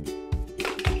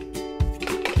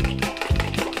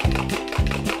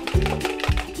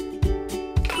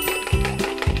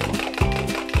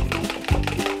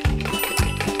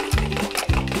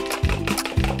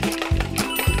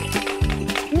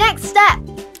 Next step,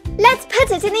 let's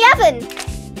put it in the oven.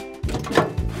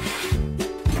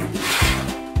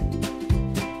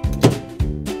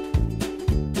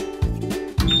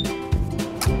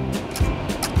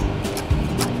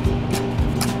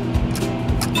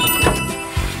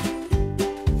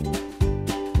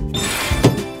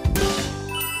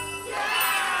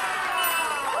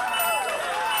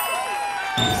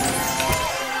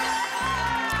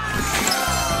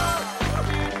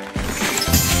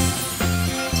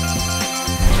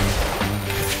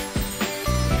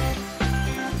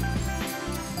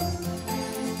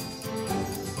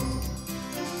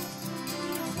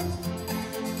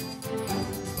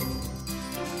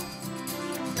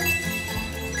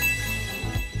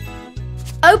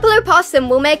 Opal Opossum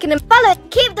will make an umbrella.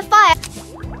 Keep the fire.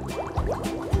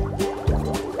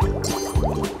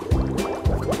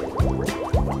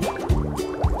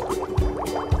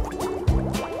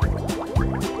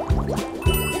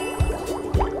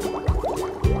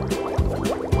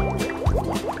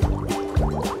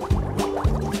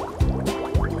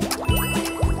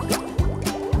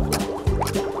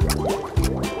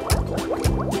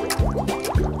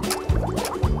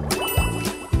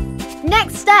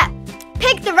 Next step.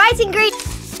 Pick the right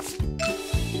ingredients.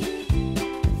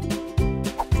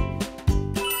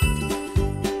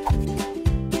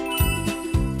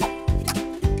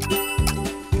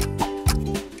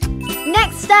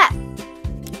 Next step,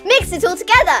 mix it all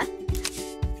together.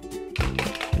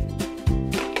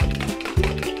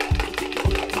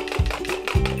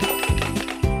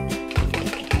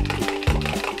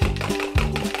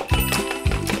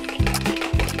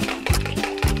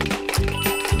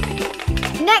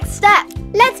 Next step,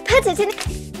 let's put it in.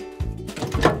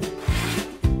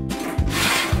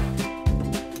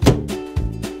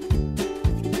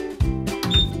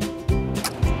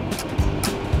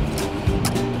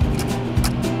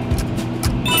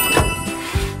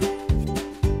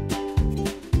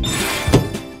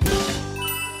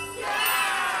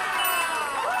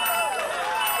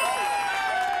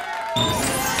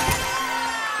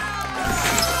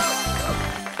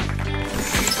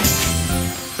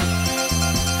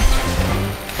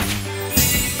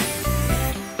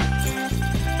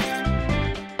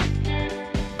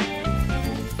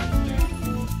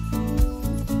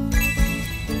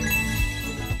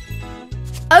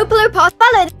 Opal Opossum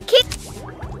followed. Keep.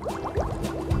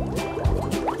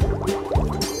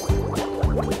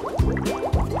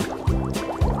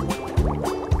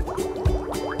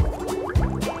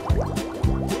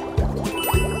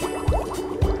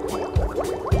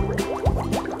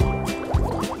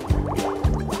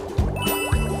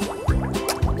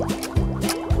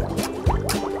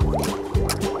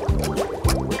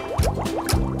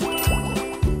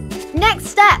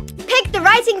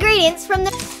 right ingredients from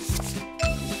the...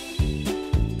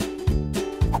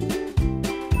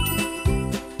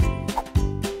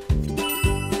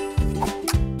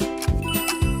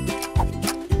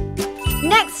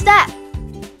 Next step.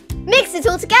 Mix it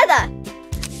all together.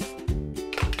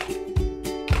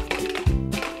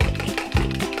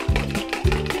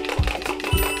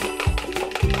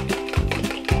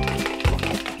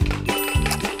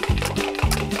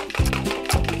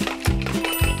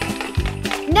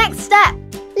 Next step.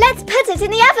 Let's put it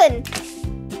in the oven.